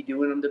need to be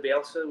doing under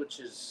Bielsa, which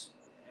is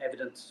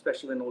evident,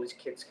 especially when all these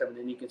kids coming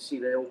in. You can see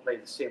they all play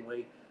the same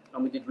way,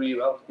 and we did really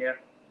well. Yeah,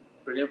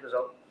 brilliant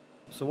result.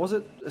 So was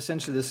it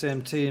essentially the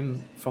same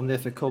team from the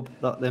FA Cup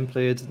that then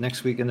played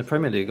next week in the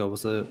Premier League, or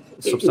was there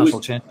a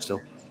substantial change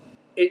still?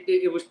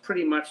 It was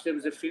pretty much, there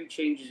was a few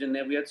changes in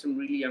there. We had some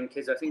really young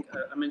kids. I think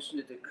I mentioned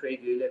it to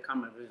Craig earlier. I can't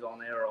remember if it was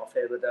on air or off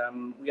air, but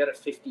we had a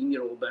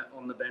 15-year-old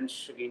on the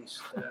bench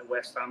against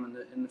West Ham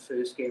in the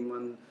first game.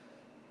 And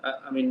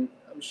I'm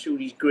sure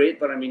he's great,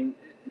 but I mean,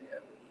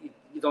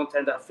 you don't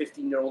tend to have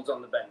 15-year-olds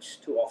on the bench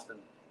too often,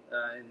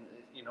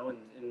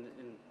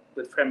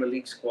 with Premier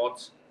League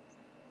squads.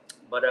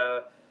 But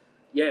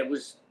it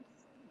was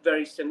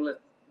very similar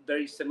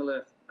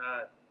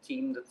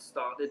team that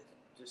started.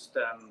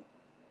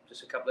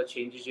 Just a couple of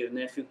changes here and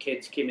there. A few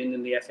kids came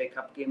in the FA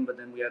Cup game, but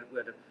then we had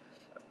a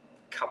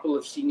couple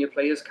of senior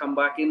players come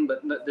back in.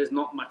 But there's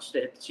not much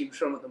to choose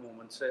from at the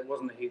moment, so it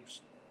wasn't a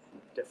huge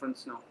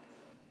difference. No.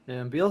 Yeah,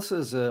 and Bielsa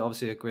is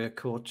obviously a great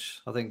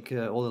coach. I think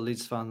all the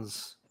Leeds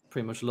fans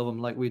pretty much love him,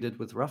 like we did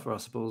with Rafa, I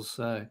suppose.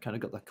 Kind of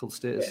got that cult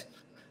status.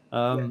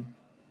 Yeah.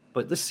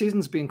 But this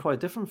season's been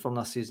quite different from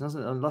last season,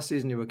 hasn't it? And last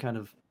season you were kind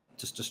of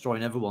just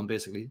destroying everyone,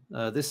 basically.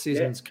 This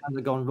season's kind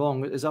of gone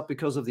wrong. Is that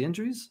because of the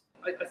injuries?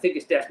 I think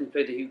it's definitely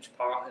played a huge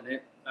part in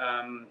it,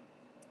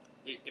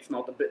 if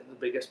not the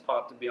biggest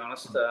part, to be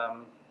honest. I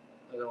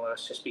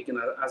was just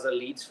speaking as a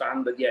Leeds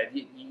fan, but yeah,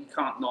 you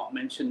can't not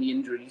mention the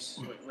injuries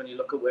when you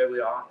look at where we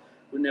are.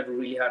 We never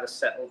really had a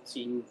settled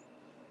team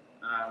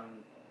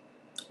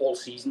all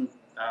season.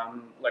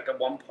 Like at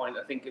one point,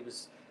 I think it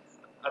was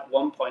up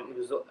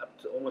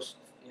to almost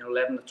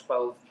 11 to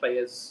 12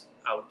 players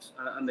out,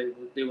 and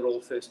they were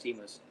all first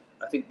teamers.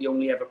 I think the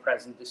only ever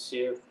present this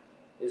year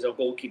is our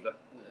goalkeeper.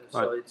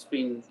 So it's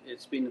been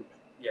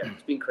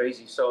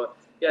crazy. So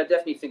I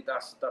definitely think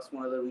that's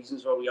one of the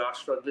reasons why we are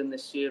struggling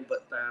this year.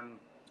 But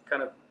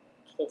kind of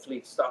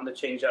hopefully starting to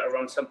change that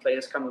around. Some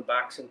players coming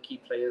back, some key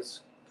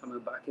players coming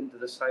back into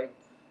the side.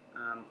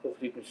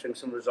 Hopefully we can string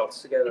some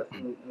results together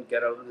and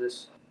get out of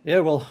this. Yeah,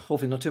 well,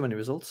 hopefully not too many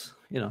results,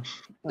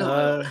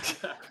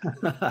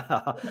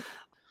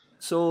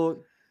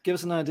 So give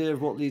us an idea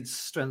of what Leeds'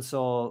 strengths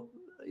are.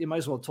 You might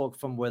as well talk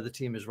from where the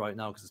team is right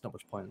now, because there's not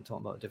much point in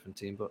talking about a different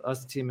team. But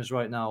as the team is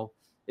right now,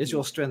 is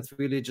your strength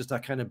really just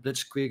that kind of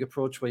blitzkrieg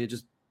approach where you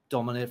just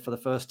dominate for the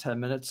first 10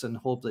 minutes and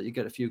hope that you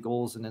get a few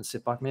goals and then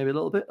sit back maybe a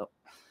little bit?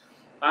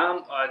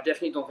 I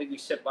definitely don't think we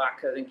sit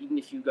back. I think even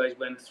if you guys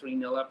went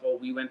 3-0 up or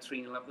we went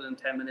 3-0 up within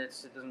 10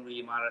 minutes, it doesn't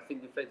really matter. I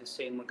think we played the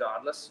same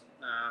regardless,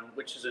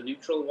 which is a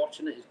neutral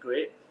watching it is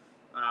great.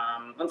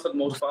 And for the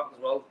most part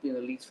as well, being a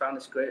Leeds fan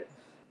is great.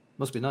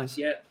 Must be nice.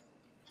 Yeah.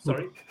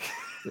 Sorry?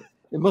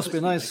 It must be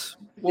nice.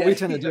 What we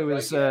tend to do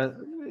is,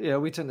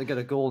 we tend to get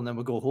a goal and then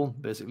we'll go home,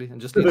 basically, and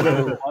just leave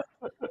it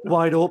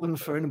wide open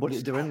for anybody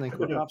to do anything.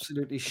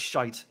 Absolutely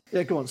shite.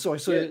 Yeah, go on.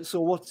 Sorry.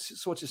 So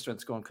what's your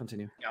strengths? Go on,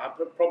 continue. Yeah,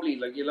 probably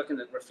like you're looking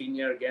at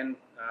Rafinha again,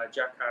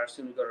 Jack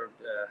Harrison, who got a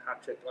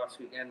hat trick last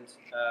weekend.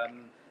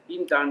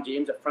 Even Dan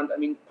James up front. I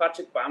mean,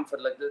 Patrick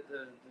Bamford, like the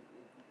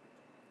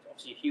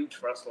obviously huge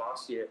for us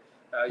last year.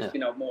 He's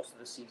been out most of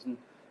the season.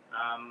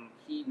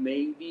 He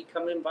may be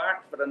coming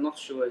back, but I'm not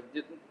sure.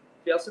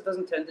 Bielsa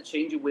doesn't tend to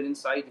change a winning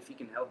side if he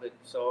can help it.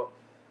 So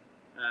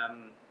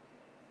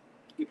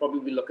he'll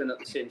probably be looking at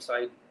the same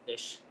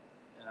side-ish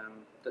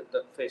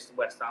that faced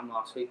West Ham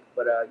last week.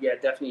 But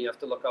definitely you have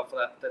to look out for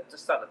that.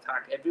 Just that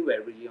attack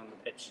everywhere really on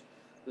the pitch.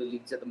 The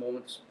Leeds at the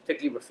moment,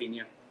 particularly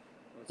Rafinha. I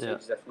would say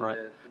he's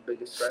definitely the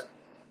biggest threat.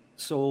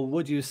 So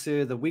would you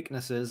say the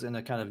weaknesses in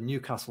a kind of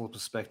Newcastle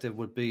perspective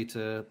would be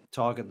to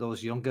target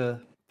those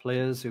younger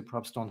players who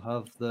perhaps don't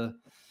have the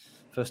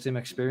first team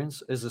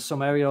experience? Is there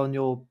some area on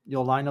your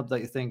lineup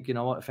that you think,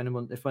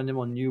 if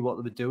anyone knew what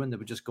they were doing, they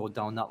would just go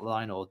down that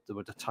line or they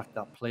would attack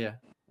that player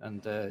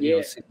and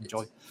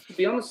enjoy? To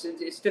be honest,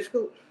 it's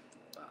difficult.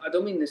 I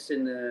don't mean this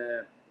in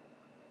a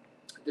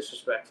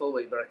disrespectful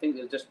way, but I think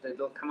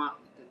they'll come out,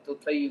 they'll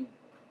play you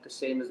the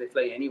same as they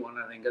play anyone.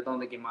 I don't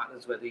think it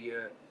matters whether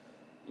you're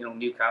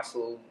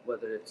Newcastle,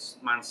 whether it's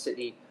Man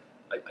City.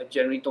 I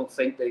generally don't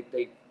think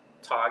they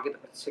target a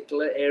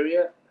particular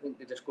area. I think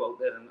they just go out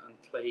there and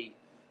play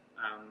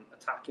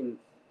attacking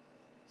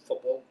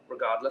football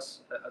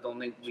regardless. I don't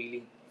think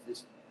really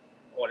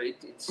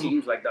it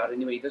seems like that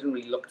anyway. He doesn't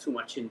really look too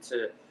much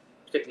into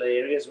particular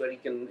areas where he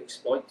can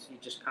exploit. He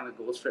just kind of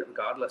goes for it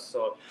regardless.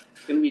 So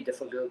it's going to be a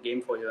difficult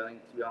game for you, I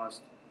think, to be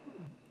honest.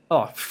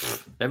 Oh,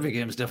 every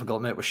game is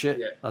difficult, mate. We're shit.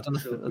 Yeah, I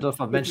don't know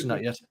if I've mentioned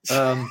that yet.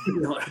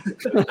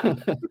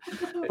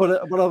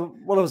 But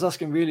what I was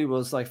asking really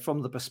was like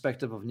from the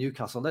perspective of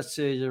Newcastle. Let's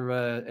say you're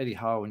Eddie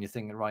Howe and you're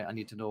thinking, right, I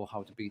need to know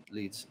how to beat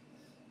Leeds.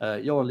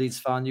 You're a Leeds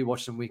fan. You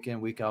watch them week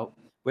in, week out.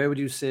 Where would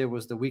you say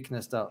was the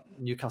weakness that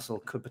Newcastle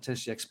could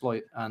potentially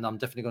exploit? And I'm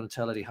definitely going to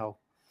tell Eddie Howe.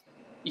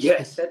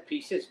 Yeah, set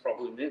pieces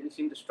probably, mate. We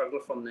seem to struggle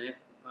from there.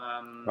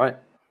 Right.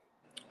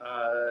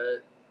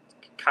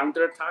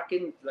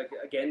 Counter-attacking, like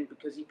again,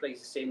 because he plays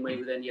the same way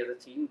with any other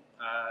team,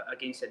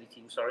 against any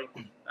team, sorry.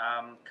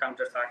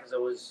 Counter-attack is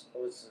always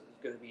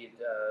going to be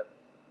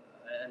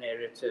an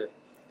area to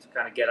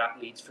kind of get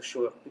at Leeds for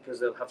sure,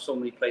 because they'll have so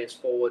many players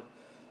forward.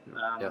 You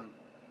know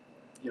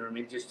what I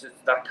mean? Just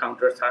that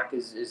counter-attack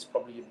is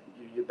probably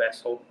your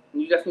best hope.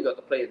 And you definitely got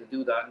the player to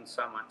do that, and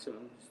Sam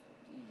Maximin.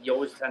 He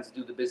always tends to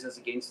do the business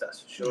against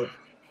us, for sure.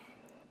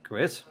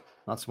 Great.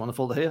 That's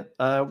wonderful to hear.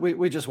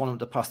 We just want him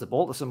to pass the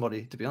ball to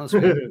somebody, to be honest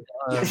with you.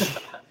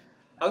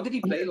 How did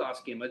he play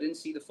last game? I didn't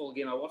see the full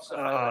game. I watched the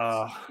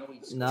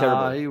highlights.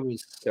 He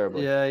was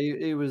terrible. Yeah,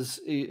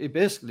 he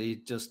basically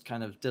just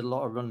kind of did a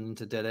lot of running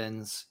into dead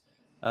ends.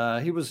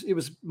 He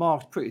was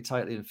marked pretty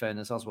tightly, in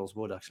fairness, as well as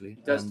Wood, actually. He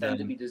does tend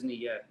to be, doesn't he?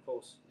 Yeah, of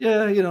course.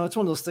 Yeah, it's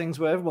one of those things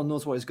where everyone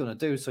knows what he's going to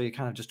do, so you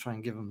kind of just try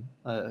and give him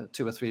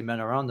 2 or 3 men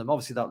around him.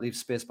 Obviously, that leaves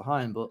space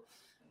behind, but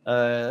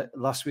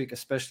last week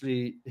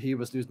especially, he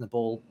was losing the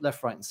ball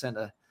left, right, and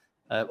centre.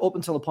 Up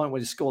until the point where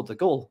he scored the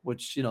goal,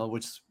 which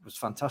was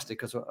fantastic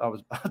because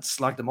I'd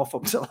slagged him off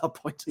up until that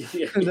point.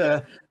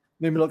 And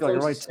made me look like a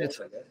right tit.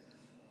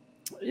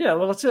 Yeah,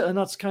 well, that's it. And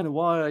that's kind of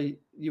why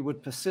you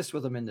would persist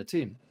with him in the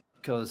team,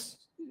 because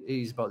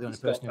he's about the only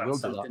person who will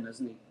do that.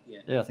 Isn't he?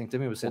 Yeah, I think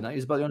Dimi was saying that.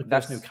 He's about the only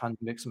person who can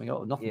make something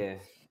out of nothing. Yeah.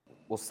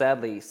 Well,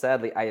 sadly,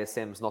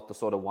 ASM's not the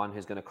sort of one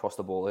who's going to cross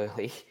the ball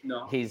early.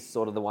 No. He's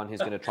sort of the one who's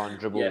going to try and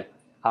dribble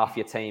half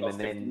your team and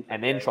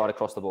then try to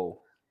cross the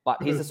ball.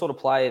 But he's the sort of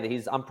player that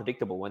he's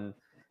unpredictable, and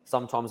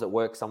sometimes it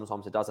works,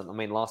 sometimes it doesn't. I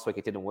mean, last week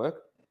it didn't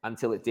work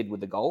until it did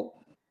with the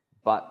goal.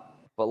 But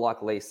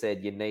like Lee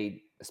said, you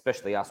need,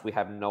 especially us, we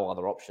have no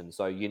other option.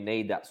 So you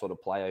need that sort of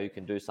player who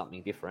can do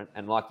something different.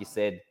 And like you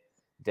said,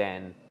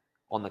 Dan,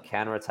 on the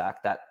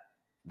counter-attack,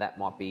 that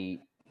might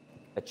be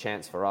a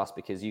chance for us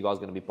because you guys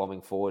are going to be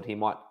bombing forward. He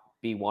might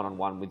be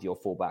one-on-one with your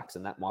fullbacks,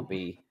 and that might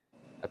be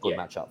a good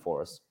matchup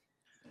for us.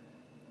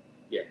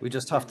 Yeah, we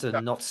just have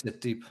to not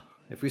sit deep.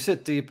 If we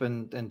sit deep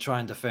and try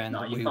and defend,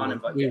 no, you can't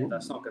invite.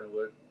 That's not going to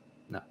work.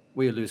 No,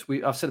 we lose.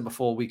 I've said it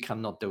before. We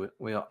cannot do it.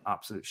 We are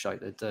absolute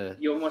shite.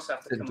 You almost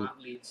have to come at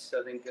Leeds.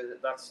 I think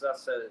that's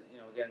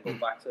again, going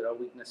back to our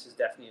weakness is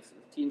definitely if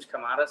teams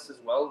come at us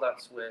as well.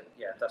 That's where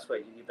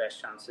your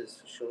best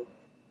chances for sure.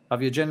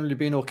 Have you generally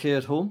been okay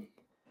at home?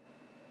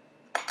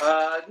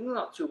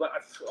 Not too bad.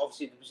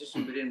 Obviously, the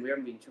position we're in, we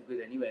haven't been too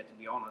good anywhere, to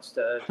be honest.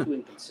 Too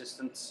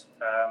inconsistent.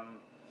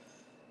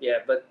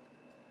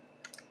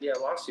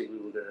 Last year we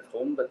were good at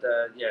home, but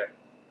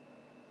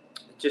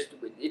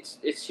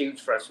it's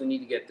huge for us. We need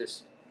to get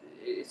this.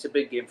 It's a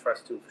big game for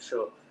us too, for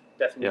sure.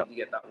 Definitely need to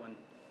get that one.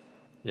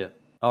 Yeah.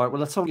 All right. Well,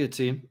 let's talk your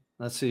team.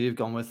 Let's see who you've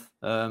gone with.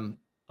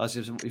 As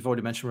you've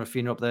already mentioned,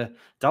 Rafinha up there.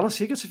 Dallas,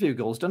 he gets a few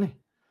goals, doesn't he?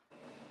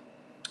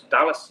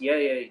 Dallas,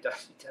 he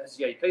does.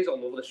 Yeah, he plays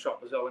all over the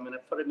shop as well. I mean, I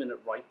put him in at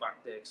right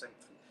back there,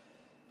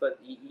 but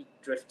he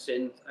drifts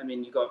in. I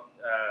mean, you got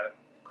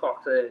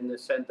Cocker in the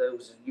centre,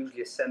 who's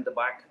usually a centre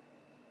back.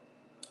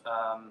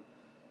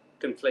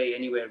 Can play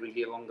anywhere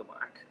really along the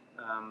back.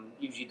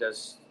 Usually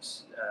does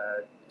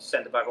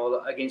centre back.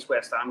 Against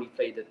West Ham, he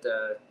played at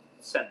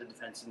centre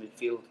defensive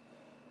midfield.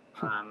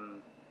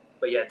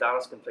 But yeah,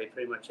 Dallas can play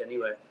pretty much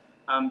anywhere.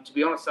 To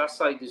be honest, that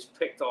side is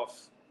picked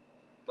off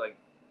like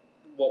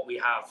what we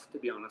have. To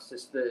be honest,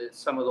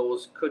 some of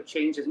those could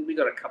change. I think we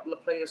got a couple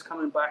of players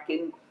coming back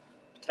in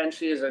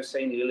potentially, as I was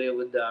saying earlier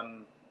with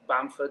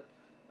Bamford.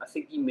 I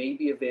think he may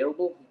be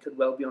available. He could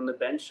well be on the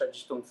bench. I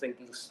just don't think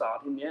he'll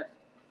start him yet.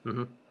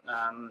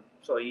 Mm-hmm.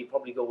 So you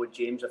probably go with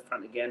James up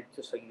front again,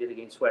 just like he did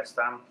against West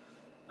Ham.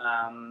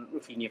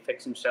 Rafinha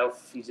picks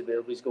himself. If he's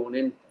available, he's going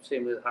in.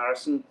 Same with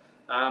Harrison.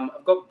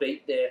 I've got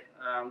Bate there,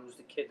 who's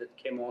the kid that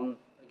came on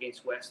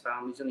against West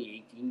Ham. He's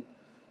only 18.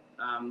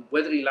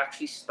 Whether he'll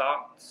actually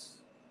start,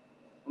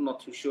 I'm not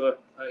too sure.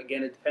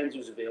 Again, it depends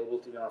who's available,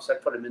 to be honest. I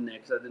put him in there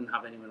because I didn't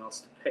have anyone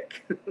else to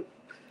pick.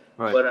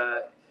 Right. But,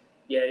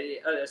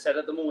 as I said,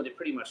 at the moment, it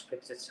pretty much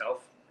picks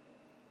itself.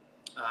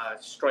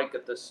 Strike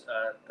at the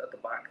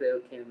back there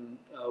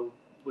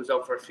was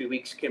out for a few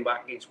weeks, came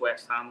back against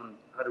West Ham and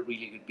had a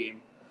really good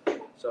game.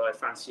 So I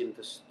fancy him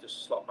to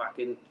just slot back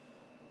in.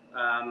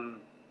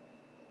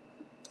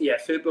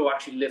 Firpo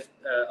actually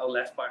a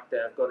left back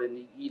there. I've got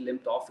in. He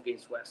limped off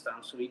against West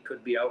Ham, so he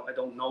could be out. I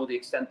don't know the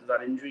extent of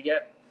that injury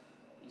yet.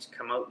 He's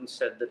come out and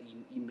said that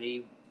he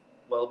may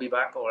well be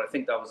back, or I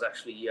think that was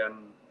actually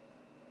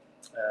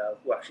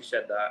who actually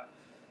said that.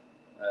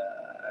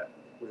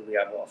 Who do we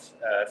have off?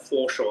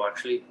 Forshaw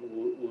actually,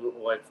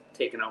 who I've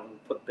taken out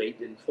and put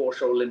Bate in.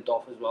 Forshaw limped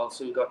off as well,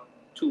 so we've got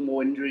 2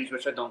 more injuries,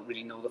 which I don't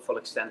really know the full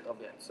extent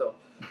of yet. So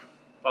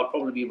I'll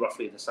probably be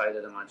roughly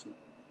decided, I imagine.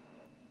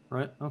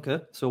 Right. Okay.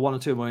 So 1 or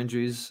 2 more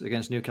injuries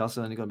against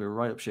Newcastle, and you're going to be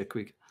right up shit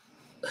creek.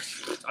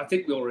 I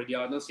think we already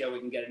are. I don't see how we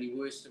can get any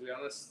worse, to be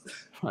honest.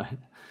 Right.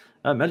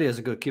 Melia's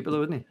a good keeper,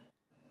 though, isn't he?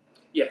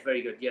 Yeah,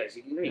 very good. Yeah,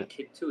 he's a very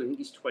kid too. I think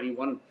he's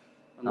 21,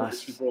 and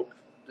obviously broke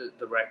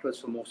the records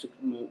for most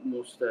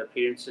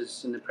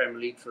appearances in the Premier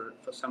League for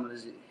someone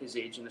his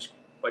age, and it's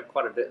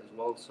quite a bit as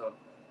well. So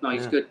no,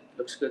 he's good.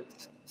 Looks good.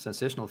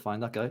 Sensational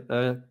find, that guy.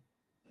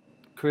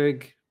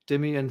 Craig,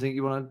 Dimi, anything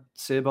you want to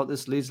say about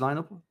this Leeds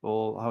lineup,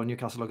 or how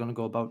Newcastle are going to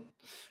go about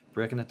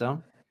breaking it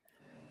down?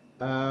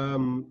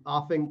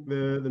 I think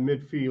the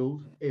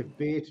midfield, if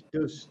Bate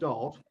does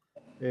start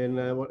in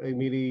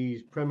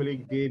his Premier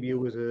League debut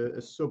was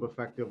a sub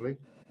effectively.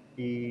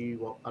 I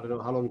don't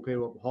know how long he played,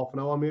 half an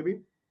hour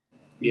maybe.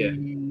 Yeah.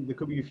 There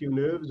could be a few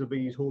nerves. It'll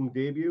be his home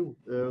debut.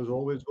 There's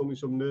always going to be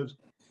some nerves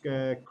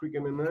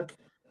creaking in there.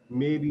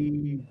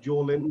 Maybe Joe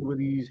Linton with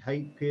his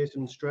height, pace,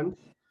 and strength,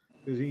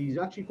 because he's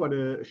actually quite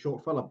a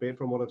short fella, Bate,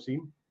 from what I've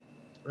seen.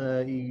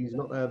 He's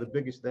not the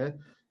biggest there.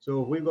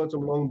 So if we've got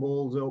some long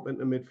balls up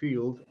into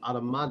midfield, I'd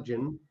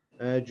imagine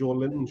Joe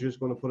Linton's just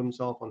going to put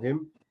himself on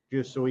him,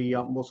 just so he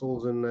out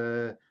muscles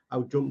and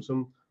out jumps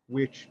him,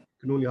 which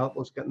can only help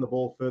us getting the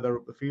ball further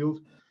up the field.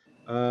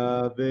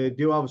 They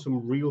do have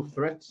some real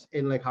threats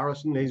in, like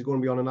Harrison. He's going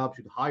to be on an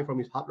absolute high from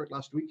his hat-trick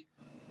last week.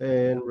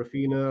 And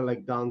Rafinha,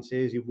 like Dan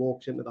says, he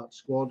walks into that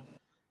squad.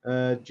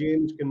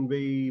 James can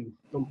be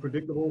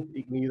unpredictable.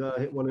 He can either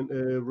hit one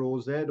into row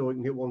Z or he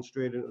can hit one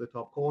straight into the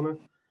top corner.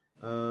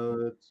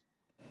 It's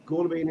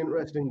going to be an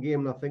interesting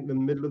game, and I think the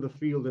middle of the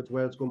field is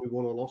where it's going to be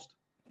won or lost.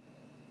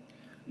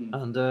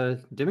 And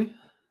Dimi?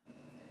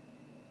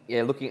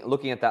 Yeah,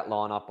 looking at that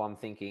lineup, I'm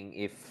thinking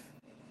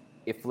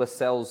if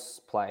Lascelles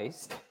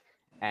plays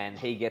and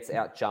he gets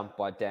out jumped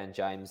by Dan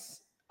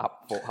James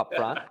up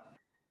front,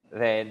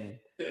 then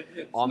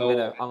I'm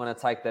gonna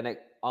take the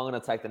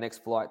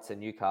next flight to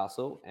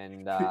Newcastle,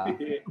 and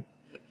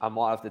I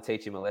might have to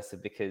teach him a lesson,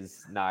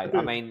 because I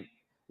mean,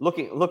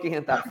 looking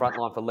at that front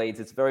line for Leeds,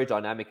 it's very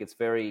dynamic, it's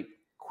very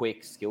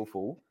quick,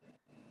 skillful.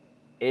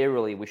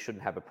 Aerially, we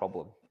shouldn't have a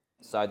problem.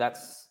 So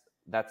that's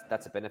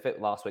a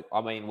benefit. Last week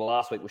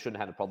we shouldn't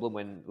have a problem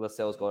when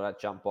Lascelles got out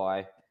jumped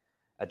by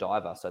a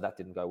diver, so that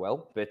didn't go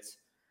well. But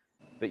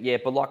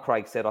but like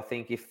Craig said, I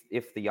think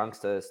if the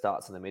youngster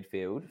starts in the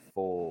midfield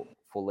for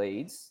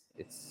Leeds,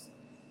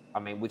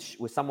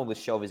 with someone with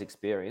Shelvey's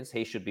experience,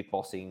 he should be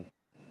bossing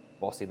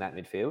that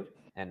midfield,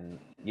 and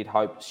you'd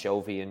hope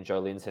Shelvey and Joe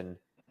Linton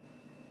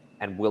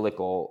and Willock,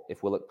 or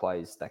if Willock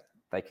plays, that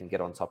they can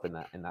get on top in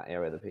that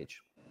area of the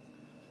pitch.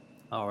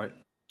 All right.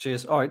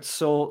 Cheers. All right.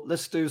 So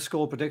let's do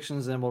score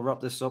predictions and we'll wrap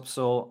this up.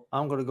 So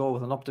I'm going to go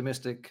with an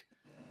optimistic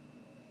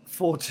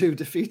 4-2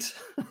 defeat.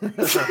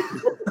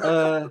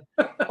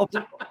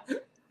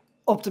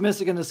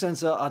 Optimistic in the sense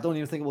that I don't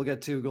even think we'll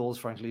get 2 goals,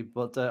 frankly,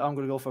 but I'm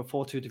going to go for a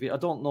 4-2 defeat. I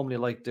don't normally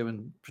like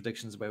doing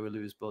predictions where we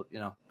lose, but,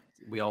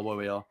 we are where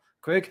we are.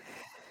 Craig?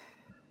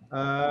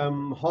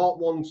 Hart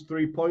wants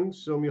 3 points,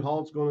 so my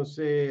heart's going to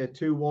say a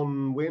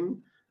 2-1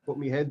 win, but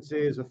my head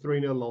says a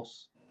 3-0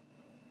 loss.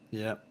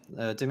 Yeah.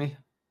 Dimi?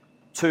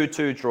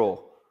 2-2 draw.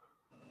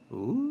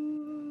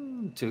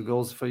 Ooh, 2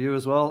 goals for you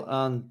as well.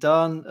 And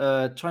Dan,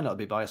 try not to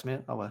be biased,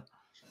 mate. I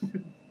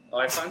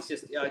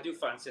do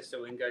fancy us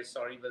to win, guys.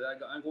 Sorry, but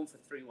I'm going for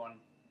 3-1.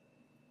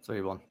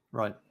 3-1.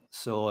 Right.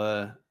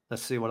 So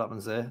let's see what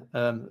happens there.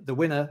 The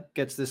winner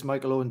gets this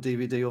Michael Owen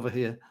DVD over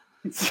here.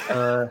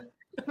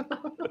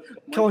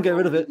 Can't get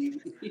rid of it.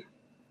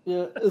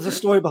 Yeah, there's a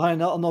story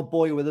behind that. I'll not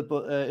bore you with it,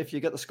 but if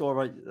you get the score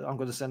right, I'm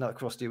going to send that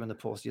across to you in the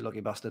post, you lucky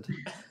bastard.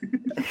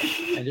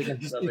 And you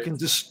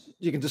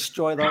can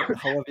destroy that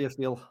however you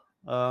feel.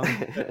 All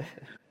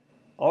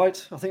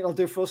right, I think I'll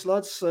do for us,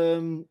 lads.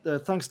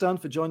 Thanks, Dan,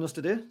 for joining us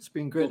today. It's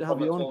been great to have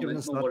you on, giving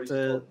us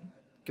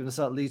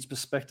that Leeds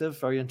perspective.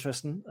 Very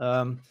interesting.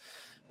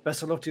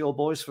 Best of luck to you all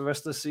boys for the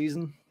rest of the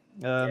season.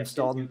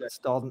 Starting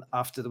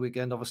after the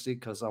weekend, obviously,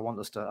 because I want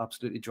us to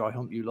absolutely dry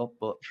hump you lot.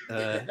 But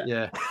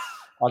yeah.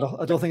 I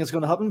don't think it's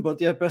going to happen, but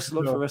yeah, best of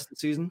luck for the rest of the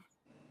season.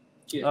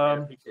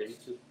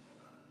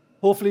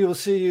 Hopefully we'll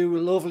see you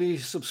lovely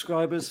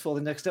subscribers for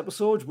the next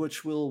episode,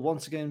 which will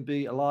once again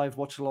be a live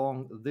watch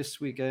along this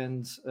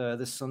weekend,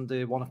 this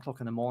Sunday, 1:00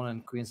 in the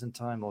morning Queensland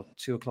time, or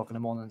 2:00 in the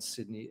morning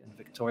Sydney and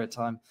Victoria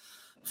time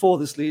for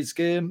this Leeds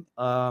game.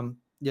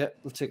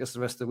 It'll take us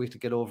the rest of the week to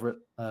get over it,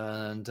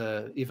 and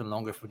even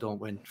longer if we don't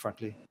win,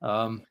 frankly.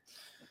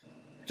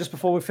 Just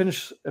before we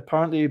finish,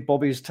 apparently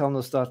Bobby's telling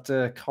us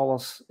that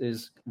Carlos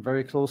is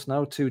very close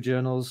now. 2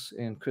 journals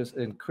in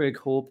Craig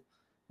Hope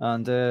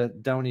and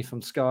Downey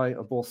from Sky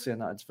are both saying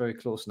that it's very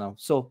close now.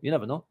 So you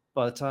never know.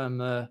 By the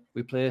time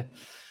we play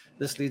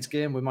this Leeds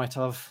game, we might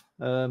have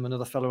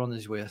another fella on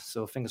his way.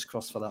 So fingers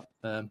crossed for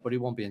that. But he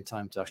won't be in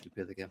time to actually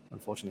play the game,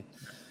 unfortunately.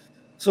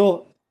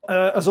 So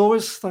as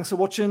always, thanks for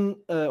watching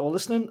or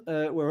listening.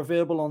 We're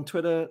available on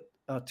Twitter.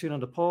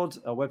 200pod.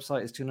 Our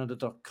website is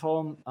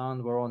 200.com,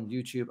 and we're on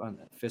YouTube and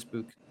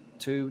Facebook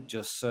too.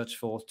 Just search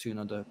for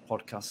 200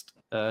 podcast.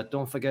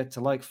 Don't forget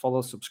to like,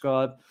 follow,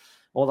 subscribe,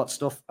 all that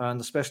stuff, and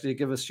especially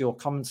give us your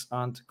comments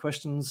and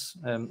questions.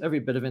 Every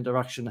bit of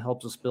interaction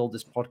helps us build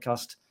this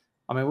podcast.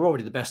 I mean, we're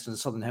already the best in the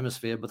Southern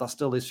Hemisphere, but that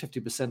still is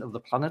 50% of the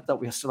planet that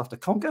we still have to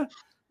conquer.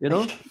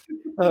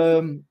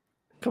 Come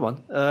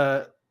on.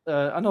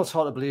 I know it's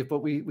hard to believe, but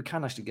we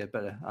can actually get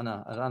better. I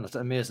know it's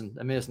amazing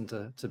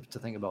to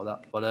think about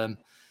that. But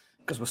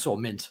because we're so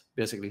mint,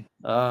 basically.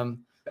 But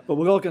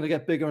we're all going to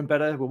get bigger and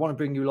better. We want to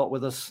bring you a lot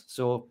with us.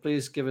 So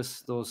please give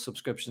us those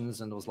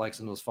subscriptions and those likes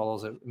and those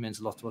follows. It means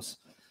a lot to us.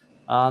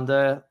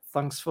 And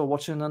thanks for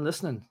watching and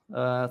listening.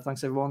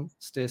 Thanks, everyone.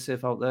 Stay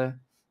safe out there.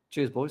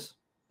 Cheers, boys.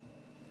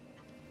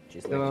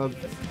 Cheers.